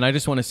 Yeah. And I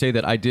just want to say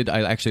that I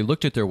actually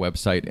looked at their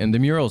website, and the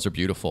murals are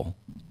beautiful.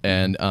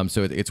 And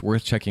so it's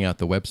worth checking out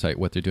the website.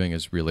 What they're doing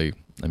is really,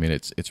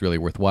 it's really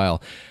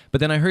worthwhile. But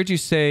then I heard you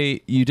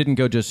say you didn't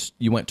go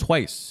you went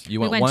twice. You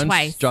went once,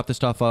 twice. dropped the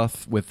stuff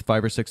off with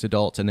 5 or 6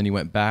 adults, and then you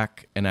went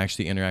back and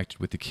actually interacted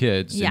with the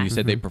kids. Yeah. And you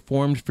said they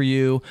performed for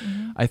you.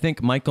 I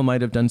think Michael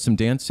might have done some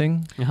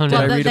dancing. Oh, no. Did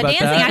I read the about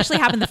dancing that? actually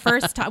happened the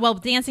first time. Well,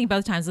 dancing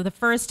both times. So the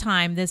first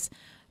time,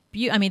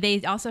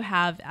 they also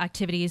have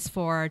activities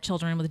for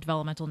children with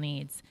developmental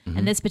needs.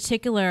 And this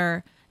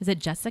particular, is it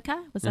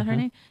Jessica? Was that her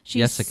name?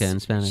 Jessica in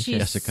Spanish. She's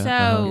Jessica.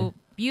 so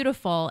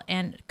beautiful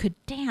and could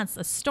dance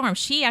a storm.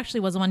 She actually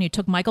was the one who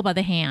took Michael by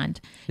the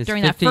hand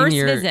during that first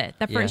visit.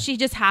 She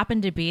just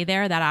happened to be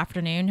there that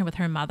afternoon with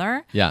her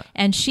mother. Yeah.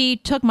 And she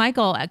took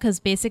Michael because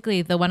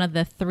basically one of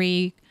the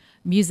 3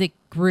 music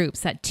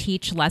groups that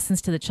teach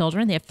lessons to the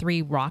children. They have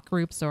 3 rock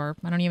groups, or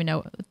I don't even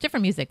know,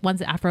 different music.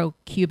 One's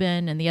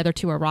Afro-Cuban and the other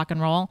 2 are rock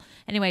and roll.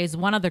 Anyways,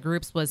 one of the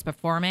groups was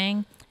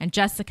performing, and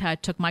Jessica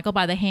took Michael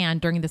by the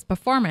hand during this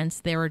performance.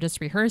 They were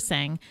just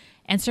rehearsing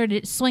and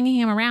started swinging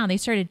him around. They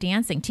started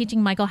dancing,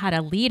 teaching Michael how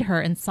to lead her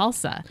in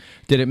salsa.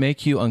 Did it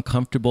make you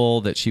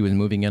uncomfortable that she was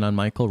moving in on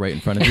Michael right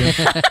in front of you?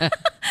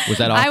 Was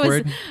that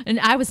awkward?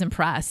 I was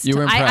impressed. You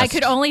were impressed. I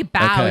could only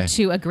bow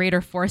to a greater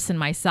force in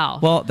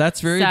myself. Well,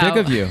 that's very big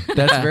of you.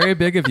 That's very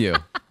big of you.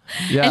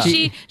 Yeah.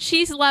 And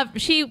she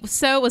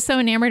was so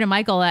enamored of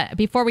Michael.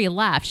 Before we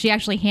left, she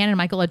actually handed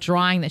Michael a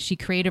drawing that she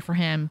created for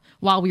him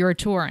while we were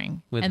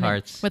touring, with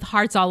hearts, with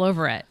hearts all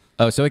over it.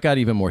 Oh, so it got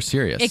even more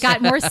serious. It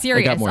got more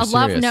serious. more a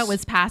love serious. note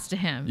was passed to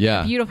him.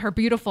 Yeah. Her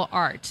beautiful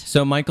art.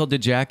 So, Michael,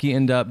 did Jackie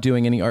end up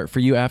doing any art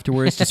for you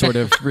afterwards to sort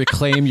of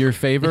reclaim your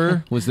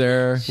favor? Was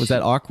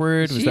that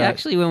awkward?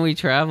 Actually, when we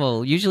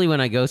travel, usually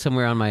when I go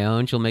somewhere on my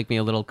own, she'll make me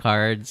a little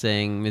card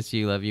saying "miss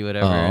you, love you,"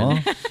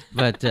 whatever.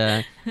 But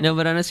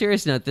on a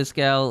serious note, this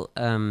gal,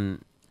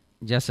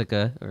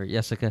 Jessica,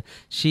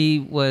 she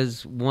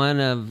was one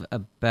of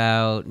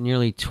about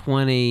nearly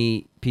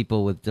 20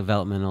 people with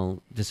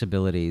developmental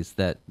disabilities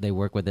that they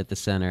work with at the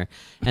center.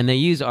 And they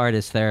use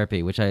artist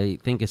therapy, which I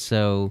think is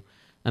so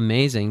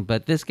amazing.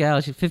 But this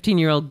gal, she's a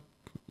 15-year-old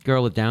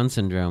girl with Down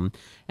syndrome,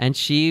 and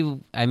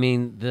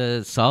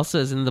the salsa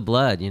is in the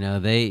blood.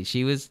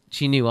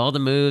 She knew all the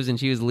moves, and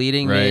she was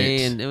leading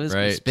me, and it was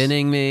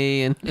spinning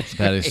me, and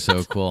that is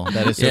so cool.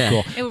 That is so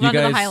cool. It was one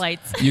of the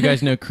highlights. You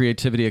guys know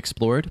Creativity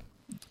Explored?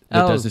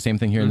 That does the same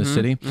thing here in the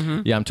city.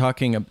 Mm-hmm. Yeah, I'm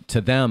talking to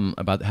them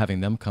about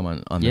having them come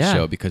on the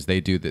show because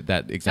they do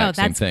that exact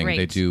same thing. Great.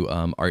 They do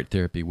art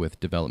therapy with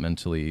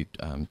developmentally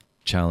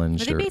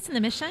challenged. Are they based in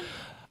the Mission?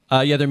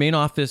 Their main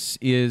office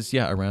is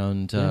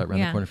around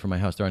the corner from my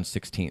house. They're on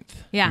 16th.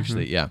 Yeah.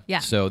 Usually, Mm-hmm. Yeah.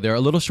 So they're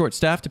a little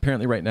short-staffed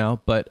apparently right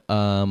now, but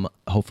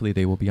hopefully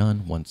they will be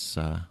on once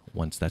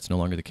that's no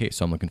longer the case.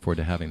 So I'm looking forward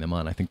to having them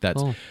on. I think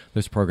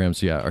those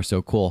programs are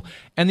so cool,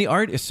 and the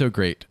art is so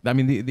great. I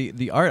mean,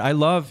 the art, I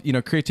love.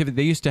 Creativity.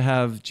 They used to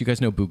have. Do you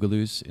guys know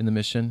Boogaloo's in the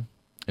Mission?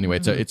 Anyway,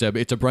 it's a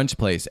brunch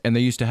place, and they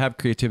used to have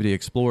Creativity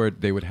Explored.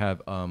 They would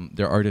have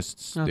their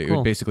artists. Oh, it cool.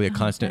 would basically a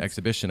constant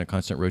exhibition, a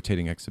constant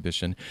rotating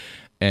exhibition,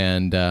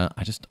 and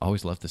I just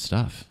always love this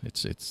stuff.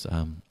 It's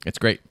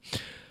great.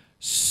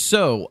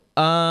 So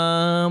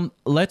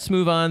let's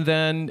move on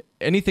then.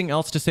 Anything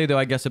else to say though?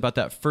 I guess about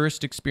that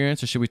first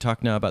experience, or should we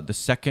talk now about the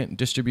second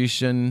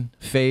distribution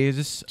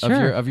phase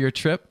of your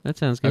trip? That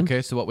sounds good.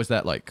 Okay, so what was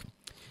that like?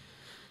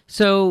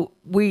 So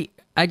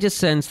I just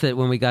sensed that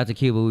when we got to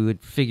Cuba, we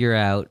would figure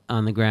out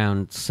on the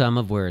ground some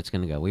of where it's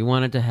going to go. We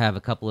wanted to have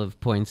a couple of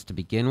points to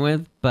begin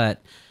with,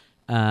 but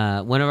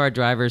one of our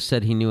drivers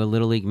said he knew a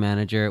Little League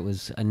manager. It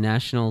was a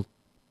national,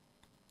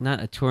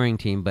 not a touring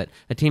team, but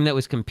a team that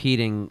was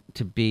competing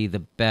to be the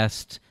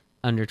best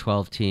under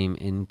 12 team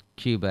in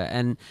Cuba.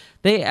 And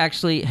they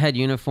actually had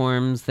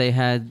uniforms, they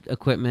had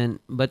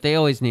equipment, but they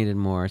always needed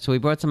more. So we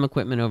brought some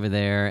equipment over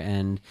there,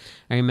 and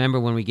I remember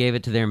when we gave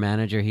it to their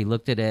manager, he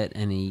looked at it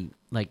and he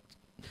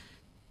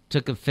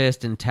took a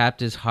fist and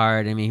tapped his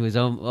heart. I mean, he was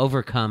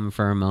overcome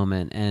for a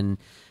moment and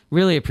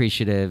really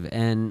appreciative.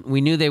 And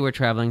we knew they were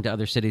traveling to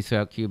other cities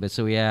throughout Cuba,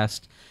 so we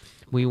asked,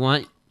 we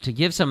want to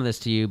give some of this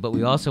to you, but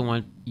we also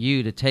want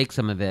you to take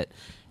some of it,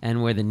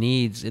 and where the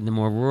needs in the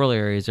more rural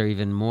areas are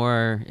even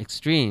more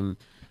extreme,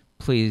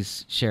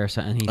 please share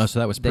some. And so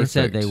that was perfect.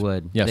 They said they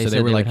would. Yeah, so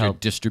they were like your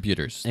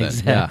distributors. Then.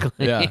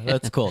 Exactly. Yeah,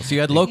 that's cool. So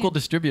you had local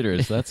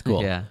distributors. That's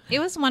cool. Yeah. It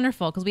was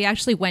wonderful because we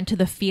actually went to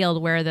the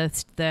field where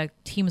the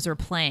teams were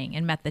playing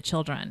and met the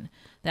children,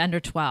 the under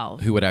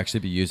 12. Who would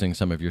actually be using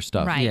some of your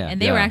stuff. Right. Yeah. And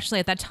they were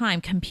actually at that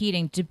time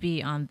competing to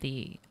be on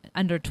the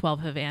under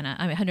 12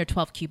 under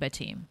 12 Cuba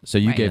team. So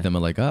you gave them a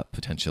leg up,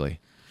 potentially.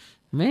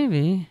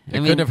 Maybe.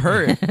 Couldn't have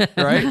hurt,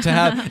 right?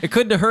 It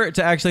couldn't have hurt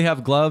to actually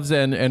have gloves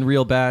and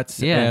real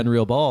bats and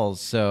real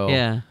balls.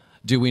 So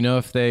do we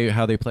know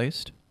how they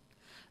placed?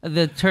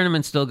 The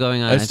tournament's still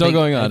going on. It's still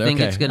going on. I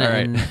think okay. it's going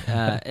right. to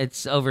end.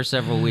 It's over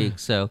several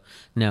weeks, so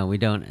no, we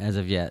don't as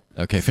of yet.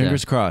 Okay,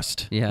 fingers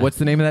crossed. Yeah. What's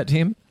the name of that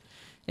team?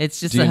 It's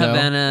just the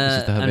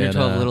Havana, Under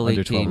 12 Little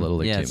League team.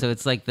 Yeah, so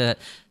it's like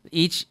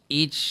each.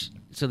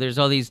 So there's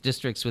all these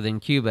districts within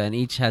Cuba, and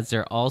each has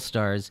their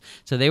all-stars.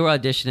 So they were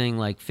auditioning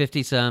like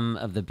 50-some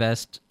of the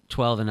best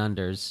 12 and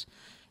unders,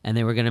 and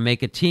they were going to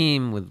make a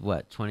team with,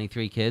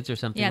 23 kids or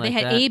something like that? Yeah,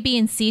 they had A, B,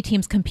 and C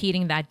teams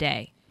competing that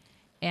day.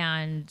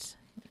 And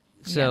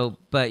so,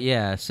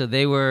 so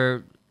they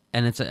were...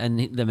 And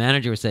the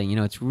manager was saying,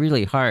 it's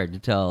really hard to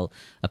tell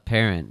a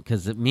parent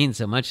because it means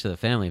so much to the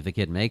family if the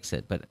kid makes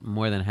it, but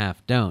more than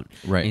half don't.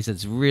 Right. And he said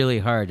it's really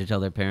hard to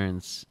tell their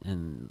parents,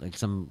 and like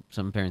some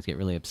parents get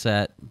really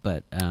upset,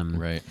 but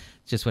right.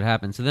 It's just what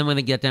happens. So then when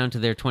they get down to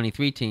their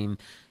 23 team,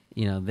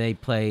 they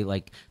play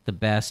like the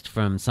best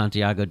from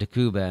Santiago de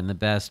Cuba and the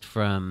best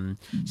from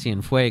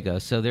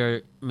Cienfuegos. So there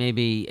are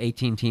maybe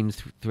 18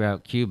 teams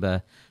throughout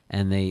Cuba.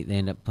 And they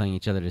end up playing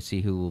each other to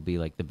see who will be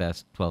like the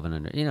best 12 and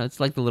under. It's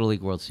like the Little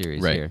League World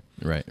Series here.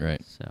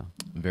 Right. So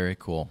very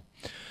cool.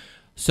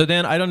 So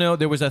then, I don't know,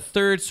 there was a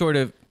third sort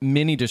of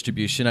mini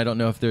distribution. I don't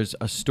know if there's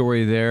a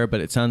story there,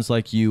 but it sounds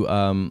like you,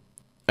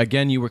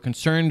 again, you were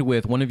concerned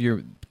with, one of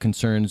your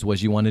concerns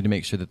was you wanted to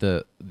make sure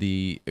that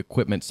the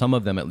equipment, some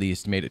of them at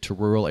least, made it to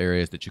rural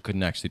areas that you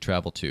couldn't actually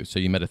travel to. So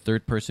you met a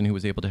third person who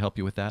was able to help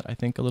you with that, I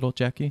think, a little,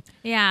 Jackie?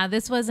 Yeah,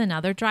 this was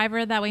another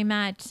driver that we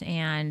met,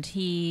 and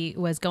he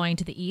was going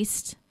to the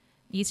east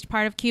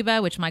part of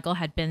Cuba, which Michael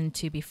had been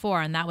to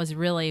before, and that was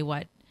really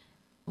what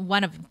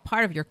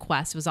part of your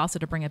quest was, also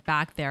to bring it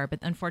back there. But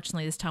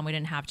unfortunately, this time we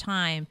didn't have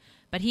time.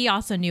 But he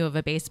also knew of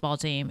a baseball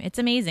team. It's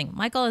amazing.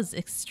 Michael is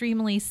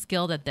extremely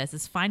skilled at this,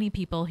 is finding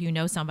people who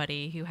know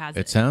somebody who has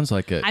it. Sounds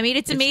like it. I mean,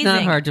 it's amazing.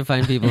 It's not hard to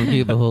find people in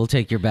Cuba who will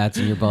take your bats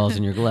and your balls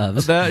and your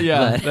gloves.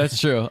 That's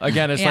true.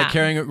 Again, it's like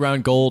carrying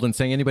around gold and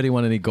saying, anybody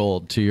want any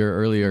gold, to your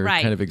earlier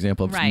kind of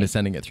example of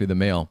sending it through the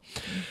mail.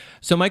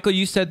 So, Michael,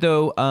 you said,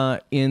 though,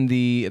 in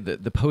the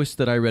post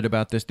that I read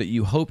about this, that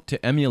you hope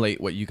to emulate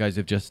what you guys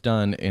have just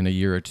done in a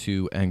year or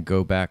two and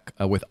go back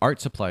with art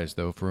supplies,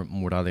 though, for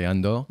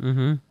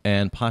Muraleando,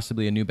 and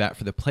possibly a new bat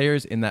for the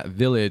players in that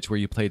village where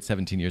you played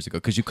 17 years ago.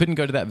 Because you couldn't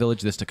go to that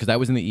village this time, because that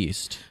was in the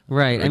east.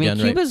 Right. Again,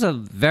 Cuba's a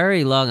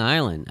very long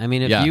island. I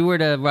mean, if you were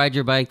to ride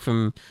your bike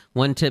from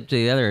one tip to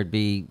the other, it'd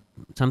be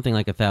something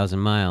like 1,000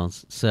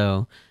 miles.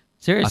 So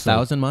Seriously.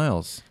 1,000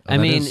 miles. I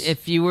mean,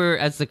 if you were,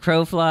 as the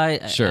crow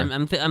fly, Sure.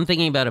 I'm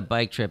thinking about a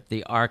bike trip,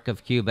 the arc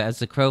of Cuba. As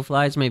the crow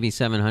flies, maybe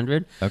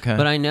 700. Okay.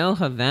 But I know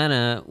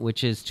Havana,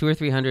 which is 200 or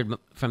 300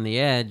 from the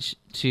edge,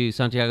 to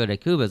Santiago de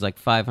Cuba is like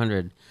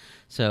 500.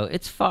 So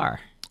it's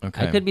far.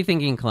 Okay. I could be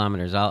thinking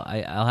kilometers.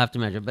 I'll have to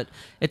measure, but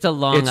it's a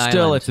long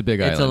island. It's a big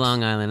island. It's a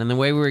long island, and the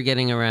way we were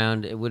getting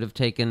around, it would have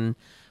taken.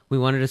 We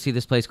wanted to see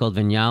this place called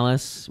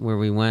Vinales, where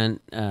we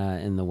went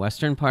in the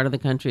western part of the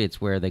country. It's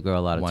where they grow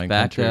a lot of Wine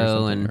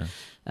tobacco, country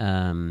or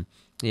and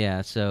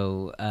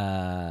so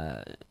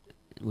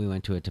we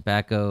went to a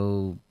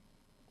tobacco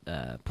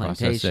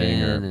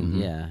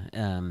plantation,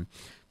 and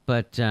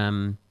but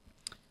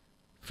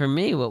for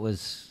me, what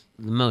was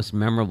the most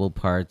memorable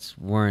parts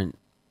weren't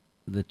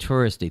the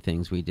touristy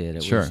things we did.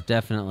 It was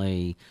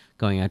definitely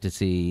going out to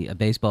see a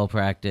baseball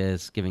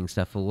practice, giving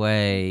stuff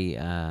away.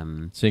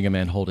 Seeing a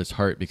man hold his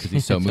heart because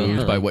he's so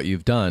moved by what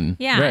you've done.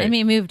 Yeah, right. I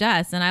mean, it moved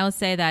us. And I will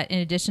say that in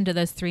addition to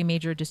those 3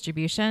 major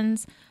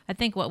distributions, I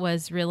think what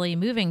was really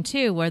moving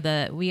too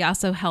were we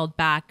also held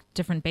back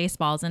different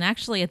baseballs. And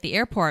actually at the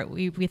airport,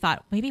 we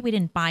thought maybe we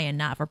didn't buy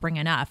enough or bring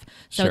enough.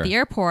 So at the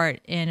airport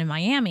in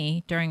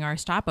Miami during our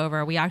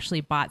stopover, we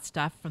actually bought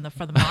stuff for the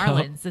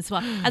Marlins as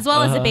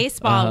well as a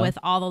baseball with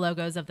all the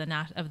logos of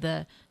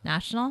the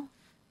national.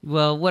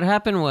 Well, what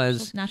happened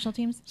was national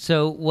teams.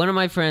 So one of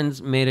my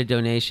friends made a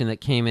donation that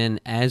came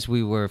in as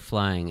we were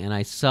flying, and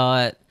I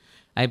saw it.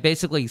 I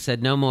basically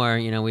said, "No more.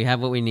 We have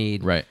what we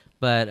need." Right.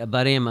 But a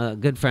buddy, a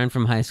good friend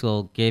from high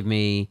school, gave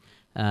me,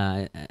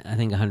 I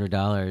think,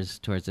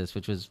 $100 towards this,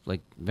 which was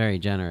like very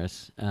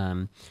generous.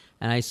 And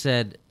I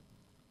said,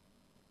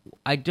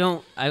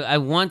 I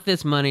want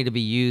this money to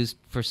be used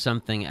for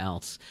something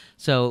else.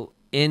 So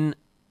in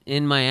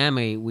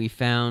Miami, we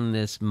found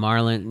this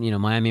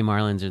Miami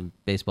Marlins are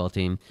baseball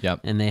team.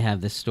 Yep. And they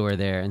have this store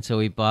there. And so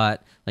we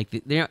bought,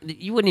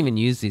 you wouldn't even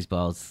use these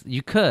balls.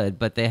 You could,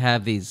 but they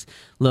have these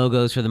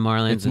logos for the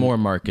Marlins. It's more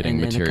marketing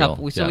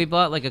material. So we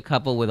bought like a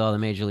couple with all the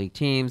major league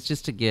teams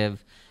just to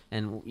give.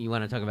 And you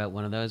want to talk about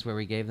one of those where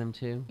we gave them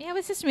to? Yeah, it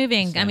was just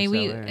moving. I mean,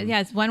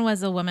 one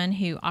was a woman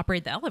who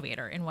operated the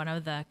elevator in one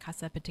of the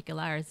Casa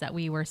Particulares that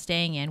we were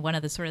staying in, one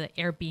of the sort of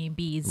the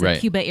Airbnbs, the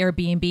Cuba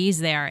Airbnbs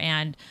there.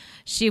 And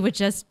she would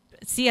just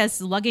see us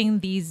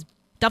lugging these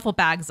duffel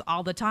bags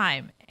all the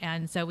time.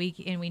 And so we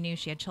knew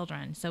she had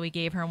children. So we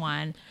gave her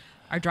one.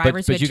 Our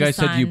drivers, but you guys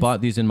said you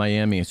bought these in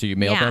Miami, so you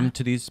mailed them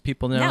to these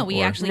people now? No,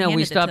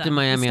 we stopped in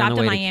Miami on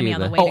the way to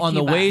Cuba. On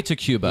the way to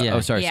Cuba. Yeah. Oh,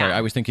 sorry.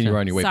 I was thinking you were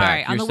on your way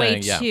back. On the way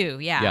to,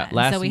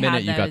 Last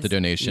minute, you got the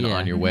donation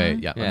on your way.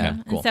 Yeah. Okay.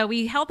 Cool. And so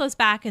we held those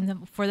back,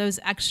 and for those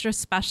extra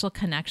special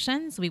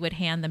connections, we would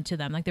hand them to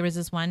them. Like there was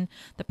this one,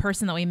 the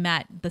person that we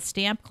met, the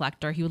stamp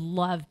collector, who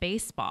loved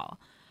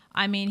baseball.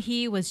 I mean,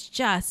 he was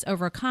just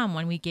overcome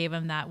when we gave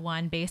him that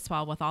one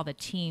baseball with all the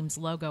team's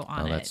logo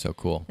on it. Oh, that's so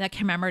cool. That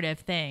commemorative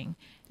thing.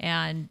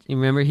 And you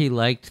remember he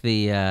liked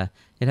it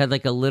had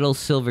like a little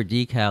silver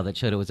decal that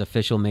showed it was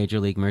official Major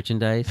League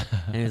merchandise.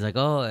 And he was like,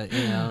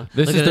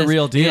 this is the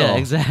real deal. Yeah,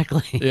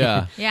 exactly.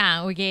 Yeah.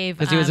 Yeah, we gave...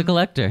 Because he was a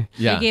collector.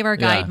 Yeah. We gave our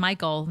guide,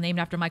 Michael, named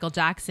after Michael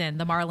Jackson,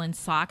 the Marlins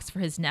socks for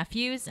his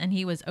nephews, and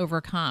he was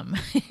overcome.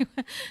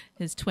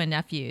 His twin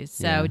nephews.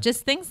 So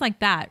just things like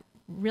that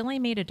really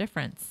made a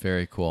difference.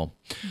 Very cool.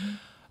 Mm-hmm.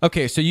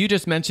 Okay, so you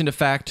just mentioned a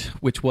fact,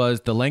 which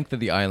was the length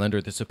of the island,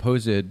 or the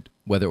supposed,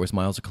 whether it was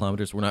miles or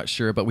kilometers, we're not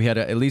sure, but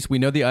at least we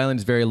know the island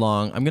is very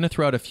long. I'm going to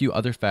throw out a few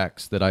other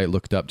facts that I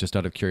looked up just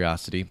out of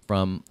curiosity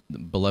from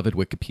beloved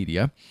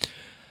Wikipedia.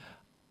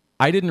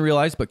 I didn't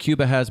realize, but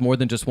Cuba has more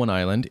than just one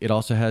island. It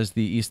also has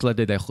the Isla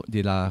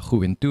de la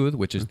Juventud,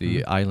 which is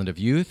the island of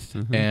youth,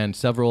 and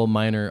several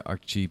minor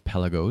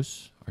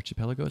archipelagos,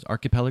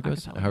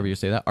 however you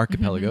say that,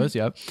 archipelagos,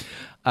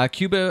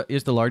 Cuba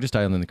is the largest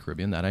island in the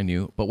Caribbean, that I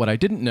knew, but what I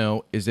didn't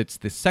know is it's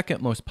the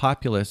second most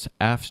populous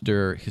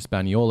after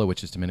Hispaniola,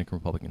 which is Dominican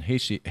Republic and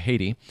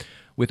Haiti,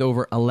 with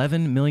over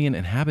 11 million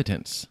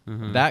inhabitants.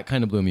 That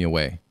kind of blew me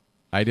away.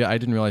 I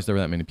didn't realize there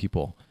were that many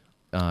people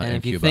in Cuba. And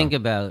if you think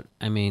about,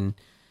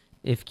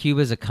 if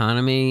Cuba's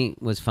economy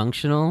was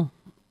functional,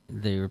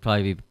 there would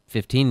probably be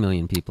 15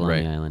 million people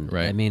on the island.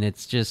 Right.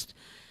 It's just,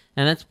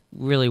 and that's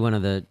really one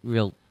of the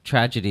real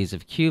tragedies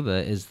of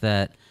Cuba is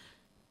that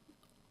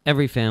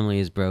every family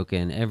is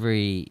broken.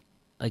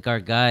 Like our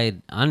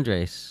guide,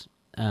 Andres,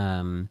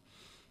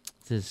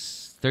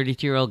 this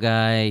 32-year-old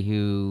guy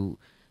who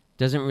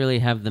doesn't really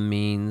have the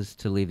means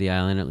to leave the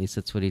island, at least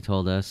that's what he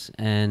told us.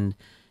 And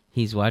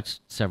he's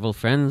watched several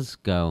friends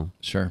go.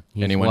 Sure.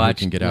 Anyone who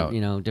can get out.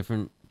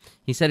 Different.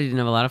 He said he didn't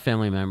have a lot of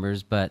family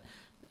members, but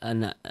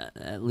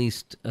at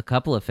least a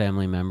couple of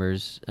family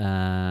members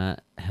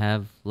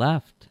have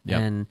left. Yep.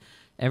 And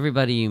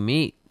everybody you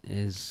meet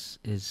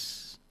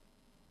is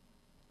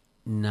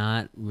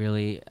not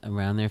really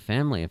around their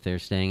family if they're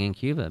staying in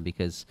Cuba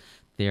because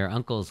their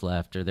uncles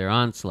left or their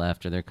aunts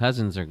left or their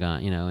cousins are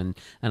gone, and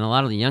a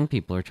lot of the young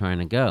people are trying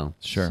to go.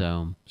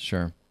 Sure.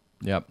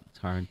 Yep. It's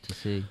hard to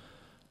see.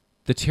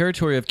 The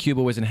territory of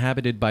Cuba was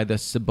inhabited by the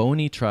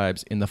Siboney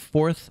tribes in the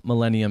 4th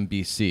millennium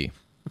BC.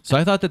 So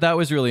I thought that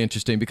was really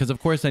interesting because, of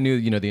course, I knew,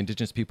 the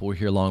indigenous people were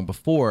here long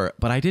before,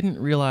 but I didn't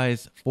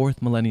realize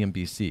 4th millennium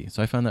BC.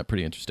 So I found that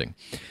pretty interesting.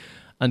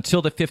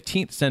 Until the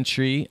 15th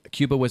century,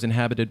 Cuba was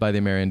inhabited by the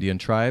Amerindian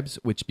tribes,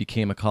 which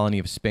became a colony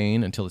of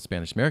Spain until the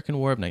Spanish-American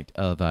War of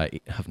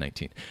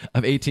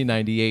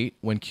 1898,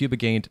 when Cuba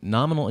gained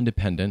nominal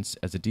independence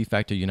as a de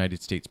facto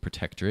United States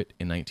protectorate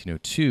in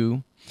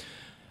 1902.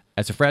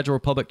 As a fragile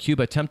republic,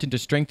 Cuba attempted to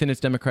strengthen its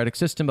democratic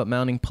system, but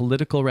mounting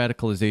political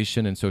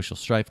radicalization and social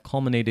strife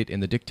culminated in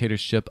the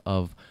dictatorship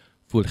of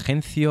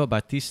Fulgencio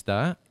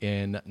Batista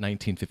in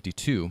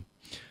 1952.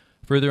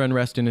 Further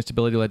unrest and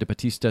instability led to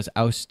Batista's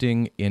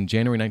ousting in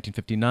January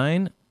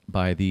 1959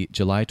 by the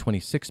July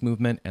 26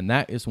 movement, and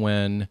that is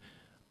when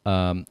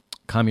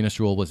communist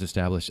rule was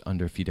established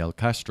under Fidel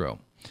Castro.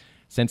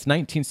 Since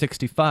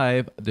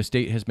 1965, the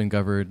state has been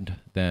governed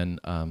then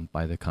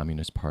by the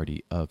Communist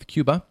Party of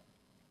Cuba.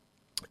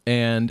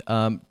 And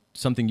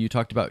something you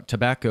talked about,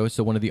 tobacco.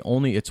 So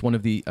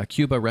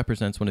Cuba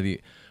represents one of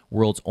the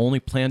world's only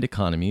planned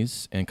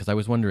economies. And because I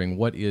was wondering,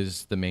 what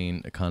is the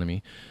main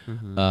economy?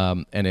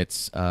 Mm-hmm. And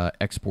it's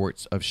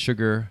exports of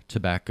sugar,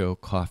 tobacco,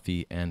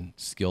 coffee, and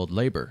skilled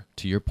labor.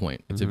 To your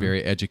point, it's a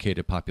very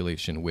educated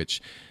population,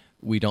 which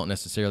we don't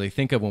necessarily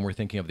think of when we're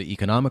thinking of the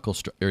economic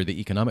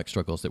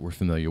struggles that we're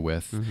familiar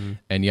with. Mm-hmm.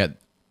 And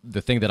yet,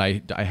 the thing that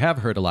I have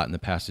heard a lot in the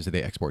past is that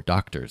they export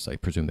doctors. I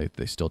presume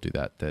they still do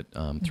that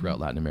throughout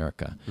Latin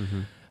America.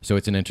 Mm-hmm. So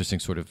it's an interesting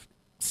sort of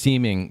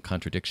seeming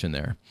contradiction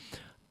there.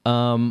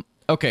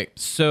 Okay,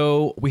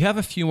 so we have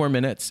a few more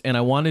minutes, and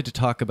I wanted to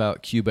talk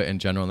about Cuba in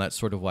general, and that's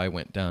sort of why I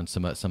went down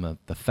some of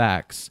the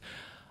facts.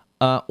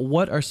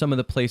 What are some of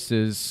the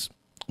places...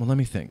 Well, let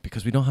me think,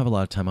 because we don't have a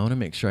lot of time. I want to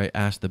make sure I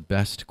ask the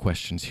best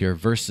questions here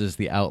versus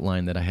the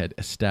outline that I had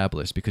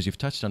established, because you've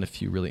touched on a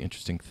few really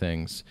interesting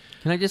things.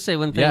 Can I just say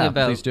one thing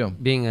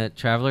about being a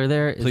traveler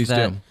there? Is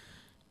that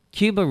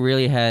Cuba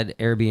really had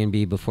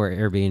Airbnb before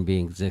Airbnb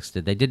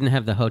existed. They didn't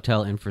have the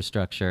hotel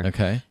infrastructure.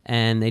 Okay.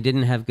 And they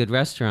didn't have good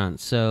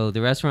restaurants. So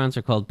the restaurants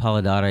are called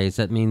paladares.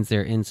 That means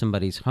they're in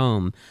somebody's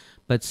home.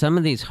 But some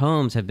of these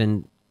homes have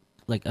been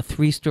like a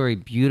 3-story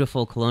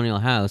beautiful colonial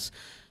house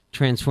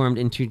transformed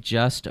into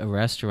just a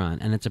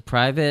restaurant. And it's a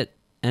private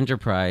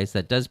enterprise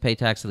that does pay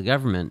tax to the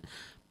government,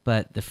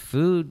 but the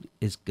food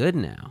is good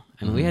now.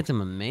 I mean, we had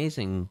some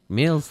amazing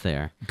meals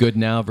there. Good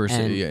now versus,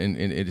 and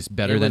it is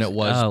better than it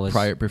was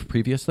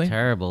previously?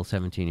 Terrible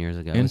 17 years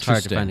ago. It was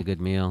hard to find a good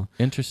meal.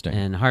 Interesting.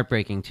 And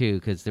heartbreaking, too,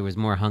 because there was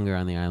more hunger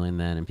on the island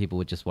then, and people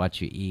would just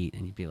watch you eat,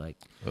 and you'd be like,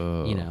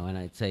 and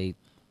I'd say,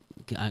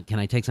 can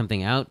I take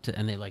something out?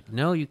 And they're like,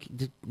 no,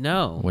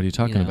 no. What are you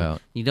talking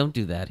about? You don't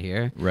do that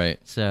here. Right.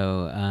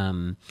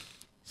 So,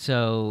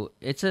 so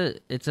it's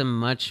a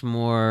much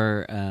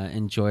more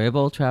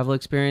enjoyable travel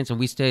experience. And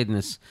we stayed in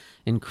this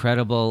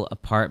incredible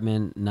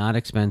apartment, not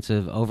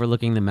expensive,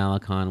 overlooking the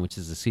Malecon, which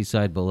is a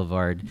seaside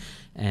boulevard,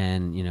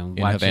 and in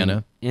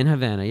Havana. In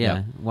Havana,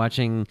 yeah.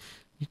 Watching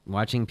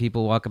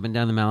people walk up and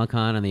down the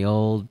Malecon on the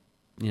old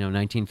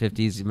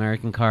 1950s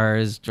American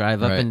cars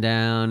drive up and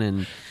down.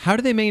 And how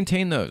do they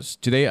maintain those?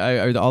 Do they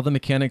are all the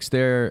mechanics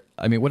there?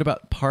 I mean, what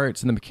about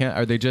parts and the mechanic?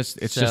 Are they just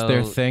just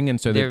their thing, and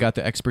so they've got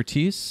the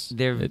expertise?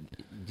 Do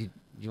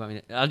you want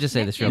me to? I'll just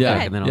say this real quick,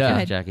 and then I'll turn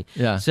to Jackie.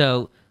 Yeah.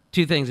 So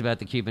 2 things about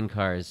the Cuban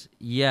cars.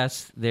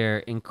 Yes, they're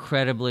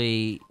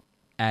incredibly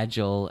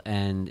agile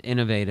and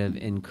innovative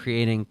in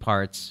creating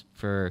parts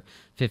for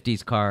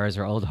 50s cars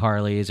or old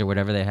Harleys or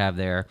whatever they have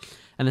there.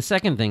 And the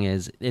second thing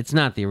is, it's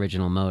not the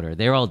original motor.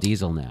 They're all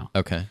diesel now.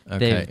 Okay.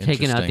 They've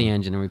taken out the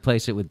engine and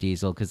replaced it with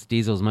diesel because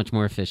diesel is much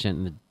more efficient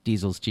and the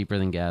diesel's cheaper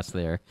than gas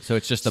there. So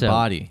it's just the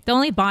body. The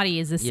only body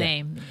is the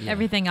same. Yeah.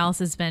 Everything else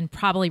has been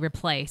probably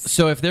replaced.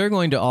 So if they're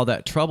going to all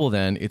that trouble,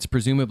 then it's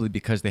presumably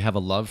because they have a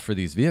love for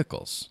these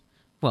vehicles.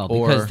 Well,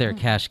 because they're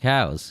cash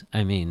cows.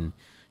 I mean,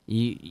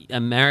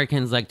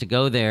 Americans like to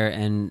go there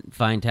and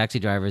find taxi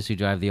drivers who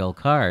drive the old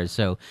cars.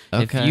 So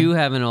if you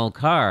have an old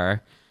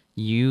car,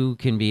 you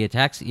can be a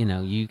taxi,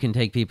 you can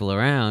take people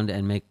around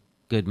and make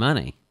good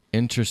money.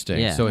 Interesting.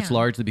 Yeah. So it's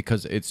largely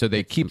because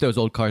they keep those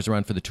old cars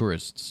around for the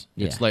tourists.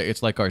 Yeah.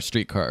 It's like our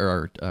streetcar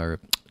or our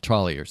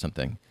trolley or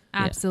something.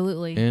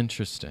 Absolutely. Yeah.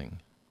 Interesting.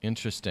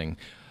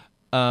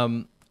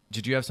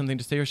 Did you have something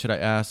to say, or should I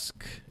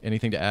ask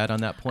anything to add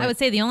on that point? I would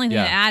say the only thing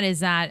to add is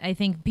that I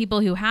think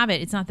people who have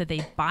it, it's not that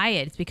they buy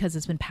it, it's because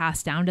it's been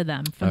passed down to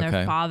them from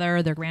their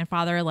father, their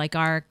grandfather, like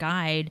our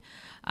guide,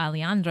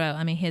 Leandro.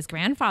 I mean, his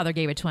grandfather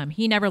gave it to him.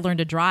 He never learned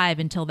to drive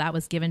until that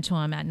was given to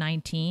him at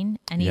 19.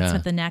 And he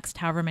spent the next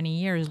however many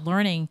years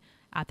learning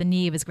at the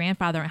knee of his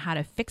grandfather how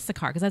to fix the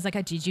car. Because I was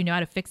like, did you know how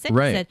to fix it?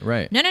 Right, he said,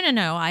 right.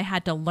 No. I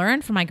had to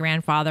learn from my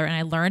grandfather, and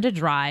I learned to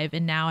drive,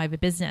 and now I have a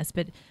business.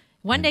 But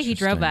one day he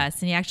drove us,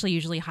 and he actually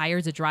usually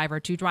hires a driver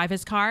to drive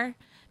his car,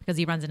 because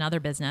he runs another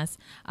business,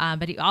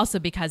 but he also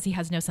because he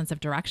has no sense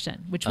of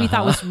direction, which we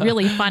thought was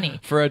really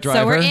funny. For a driver?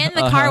 So we're in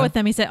the car with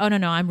him. He said, "Oh,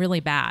 no, I'm really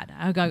bad."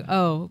 I go,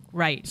 "Oh,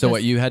 right." So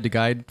what, you had to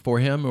guide for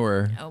him,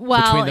 or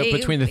well,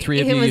 between the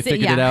three of you, you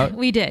figured it out?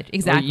 We did,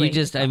 exactly. Or you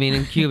just,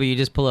 in Cuba, you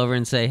just pull over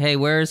and say, "Hey,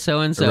 where's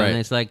so-and-so?" Right. And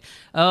it's like,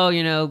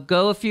 "Oh,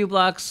 go a few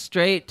blocks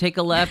straight, take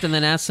a left, and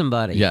then ask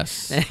somebody."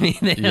 Yes.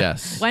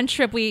 Yes. One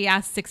trip we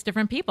asked 6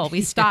 different people.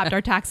 We stopped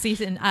our taxis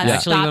and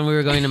Actually, when we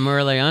were going to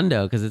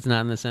Muraleondo, because it's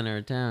not in the center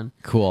of town.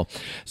 Cool.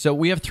 So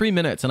we have 3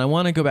 minutes, and I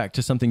want to go back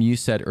to something you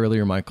said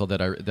earlier, Michael,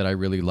 that I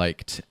really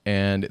liked.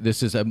 And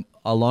this is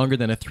a longer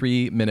than a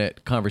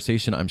 3-minute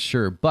conversation, I'm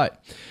sure.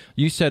 But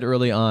you said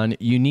early on,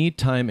 you need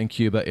time in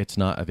Cuba. It's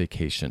not a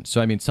vacation.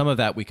 So, some of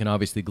that we can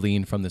obviously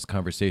glean from this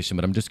conversation,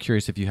 but I'm just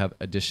curious if you have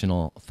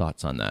additional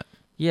thoughts on that.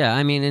 Yeah,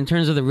 in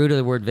terms of the root of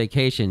the word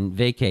vacation,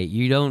 vacate.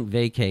 You don't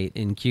vacate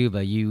in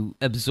Cuba. You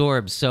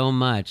absorb so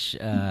much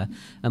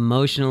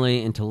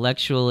emotionally,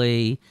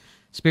 intellectually,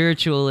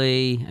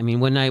 spiritually.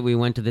 One night we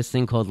went to this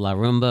thing called La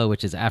Rumba,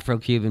 which is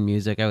Afro-Cuban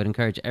music. I would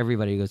encourage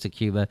everybody who goes to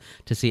Cuba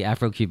to see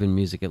Afro-Cuban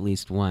music at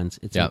least once.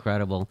 It's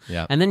incredible.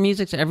 Yep. And then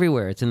music's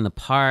everywhere. It's in the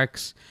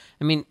parks.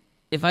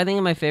 If I think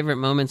of my favorite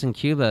moments in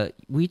Cuba,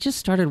 we just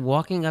started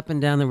walking up and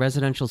down the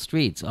residential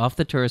streets, off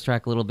the tourist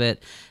track a little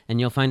bit, and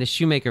you'll find a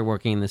shoemaker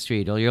working in the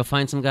street, or you'll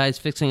find some guys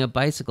fixing a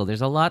bicycle.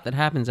 There's a lot that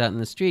happens out in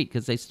the street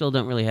because they still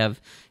don't really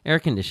have air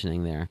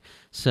conditioning there.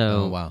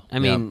 So, wow.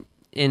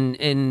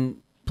 in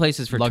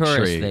places for Luxury.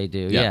 tourists they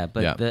do,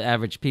 but the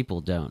average people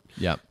don't.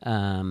 Yep.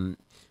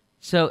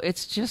 So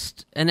it's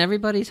just, and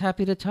everybody's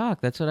happy to talk.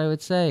 That's what I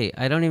would say.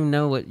 I don't even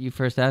know what you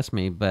first asked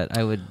me, but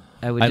I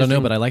don't know,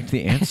 but I liked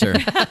the answer.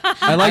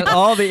 I liked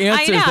all the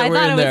answers that were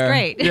in there.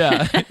 I thought it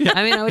was great. Yeah.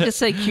 I would just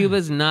say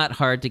Cuba's not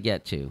hard to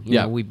get to. You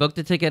know, we booked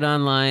a ticket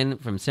online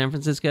from San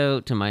Francisco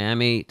to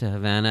Miami to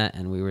Havana,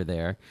 and we were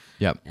there.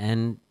 Yep.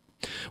 And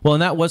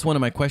that was one of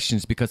my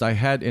questions, because I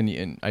had,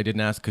 and I didn't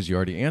ask because you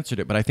already answered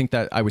it, but I think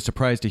that I was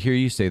surprised to hear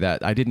you say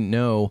that. I didn't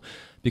know,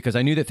 because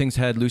I knew that things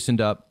had loosened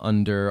up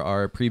under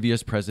our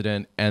previous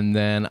president, and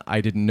then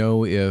I didn't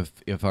know if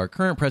our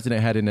current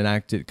president hadn't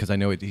enacted, because I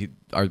know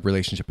our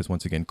relationship is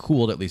once again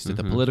cooled, at least at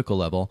the political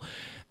level.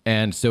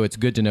 And so it's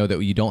good to know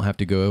that you don't have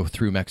to go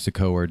through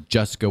Mexico or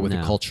just go with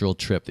a cultural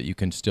trip, that you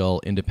can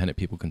still, independent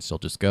people can still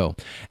just go.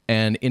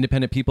 And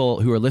independent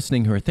people who are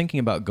listening, who are thinking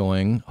about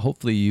going,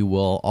 hopefully you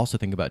will also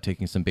think about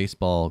taking some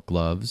baseball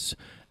gloves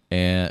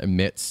and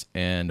mitts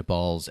and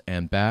balls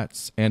and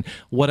bats. And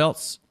what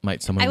else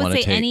might someone want to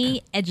take? I would say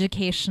any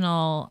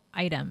educational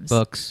items.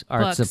 Books,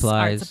 art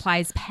supplies,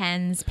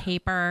 pens,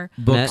 paper.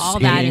 Books all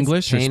in that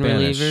English or pain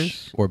Spanish?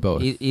 relievers, or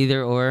both?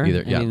 Either or.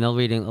 Yeah. They'll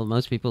read,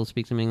 most people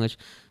speak some English.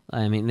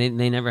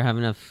 They never have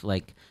enough,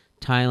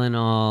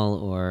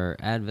 Tylenol or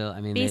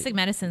Advil. Basic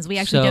medicines. We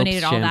actually soaps,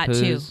 donated all shampoos. that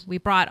too. We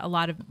brought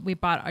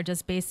our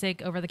just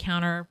basic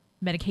over-the-counter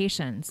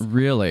medications.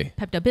 Really?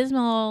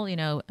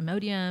 Pepto-Bismol,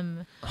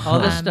 Imodium, all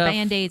the stuff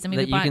Band-Aids.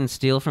 that you can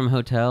steal from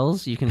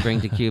hotels, you can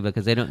bring to Cuba,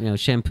 because they don't,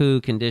 shampoo,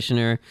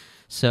 conditioner,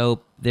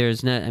 soap.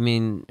 There's no,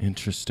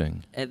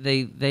 Interesting.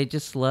 They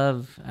just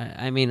love,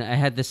 I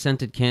had this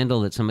scented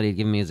candle that somebody had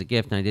given me as a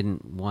gift, and I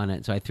didn't want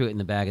it, so I threw it in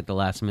the bag at the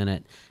last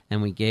minute,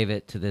 and we gave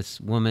it to this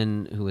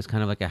woman who was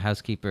kind of like a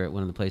housekeeper at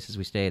one of the places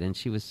we stayed, and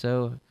she was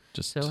so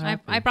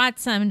happy. I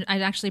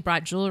actually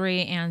brought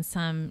jewelry and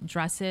some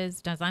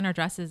designer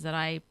dresses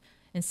that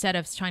instead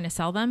of trying to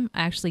sell them,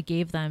 I actually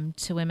gave them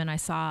to women I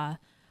saw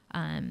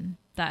that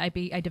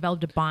I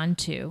developed a bond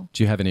to.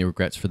 Do you have any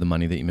regrets for the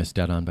money that you missed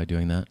out on by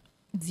doing that?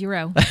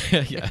 Zero.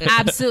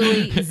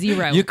 Absolutely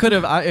zero. You could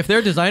have, if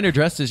they're designer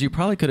dresses, you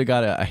probably could have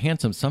got a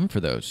handsome sum for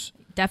those.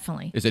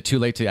 Definitely. Is it too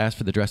late to ask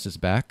for the dresses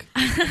back?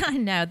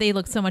 No, they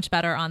look so much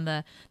better on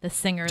the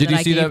singer did that you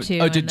I see gave that? to.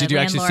 Oh, did you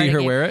actually see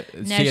her wear it?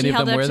 No, see she any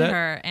held of them it wear up to that?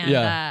 her.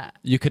 And,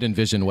 you could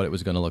envision what it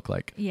was going to look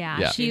like.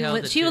 Yeah. She held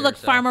would it to look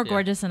far herself, more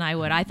gorgeous than I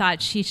would. I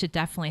thought she should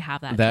definitely have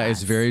that That dress.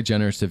 is very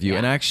generous of you. Yeah.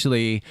 And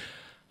actually,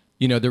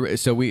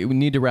 so we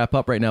need to wrap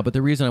up right now, but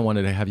the reason I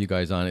wanted to have you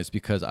guys on is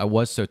because I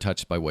was so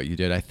touched by what you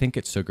did. I think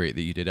it's so great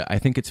that you did it. I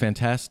think it's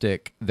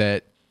fantastic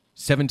that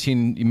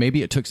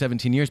maybe it took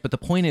 17 years, but the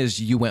point is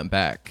you went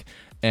back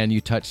and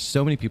you touched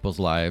so many people's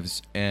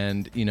lives.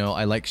 And,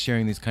 I like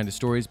sharing these kind of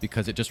stories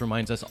because it just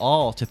reminds us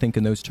all to think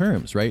in those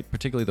terms, right?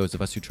 Particularly those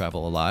of us who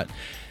travel a lot.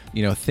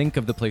 Think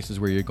of the places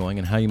where you're going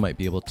and how you might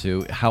be able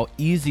to, how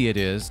easy it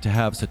is to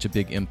have such a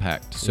big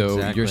impact.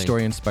 So Your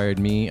story inspired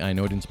me. I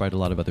know it inspired a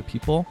lot of other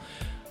people.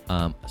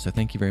 So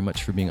thank you very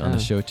much for being on the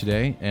show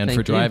today and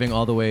for driving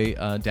all the way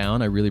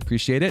down. I really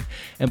appreciate it.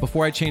 And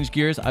before I change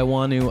gears, I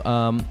want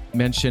to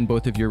mention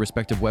both of your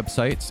respective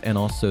websites and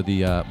also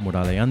the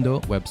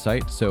Muraleondo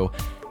website. So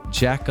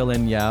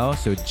Jacqueline Yao,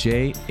 so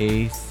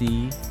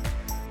JACQUELINE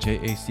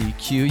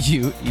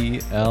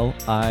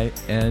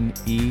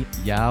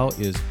Yao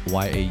is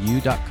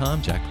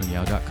YAU.com,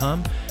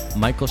 JacquelineYao.com.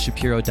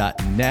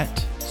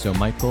 MichaelShapiro.net. So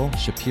Michael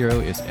Shapiro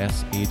is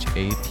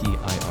SHAPIRO.net.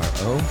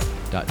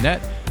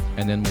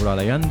 And then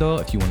Muraleando,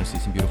 if you want to see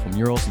some beautiful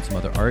murals and some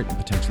other art and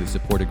potentially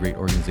support a great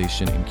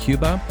organization in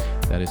Cuba,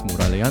 that is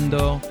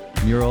Muraleando,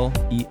 mural,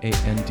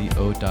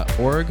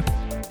 EANDO.org.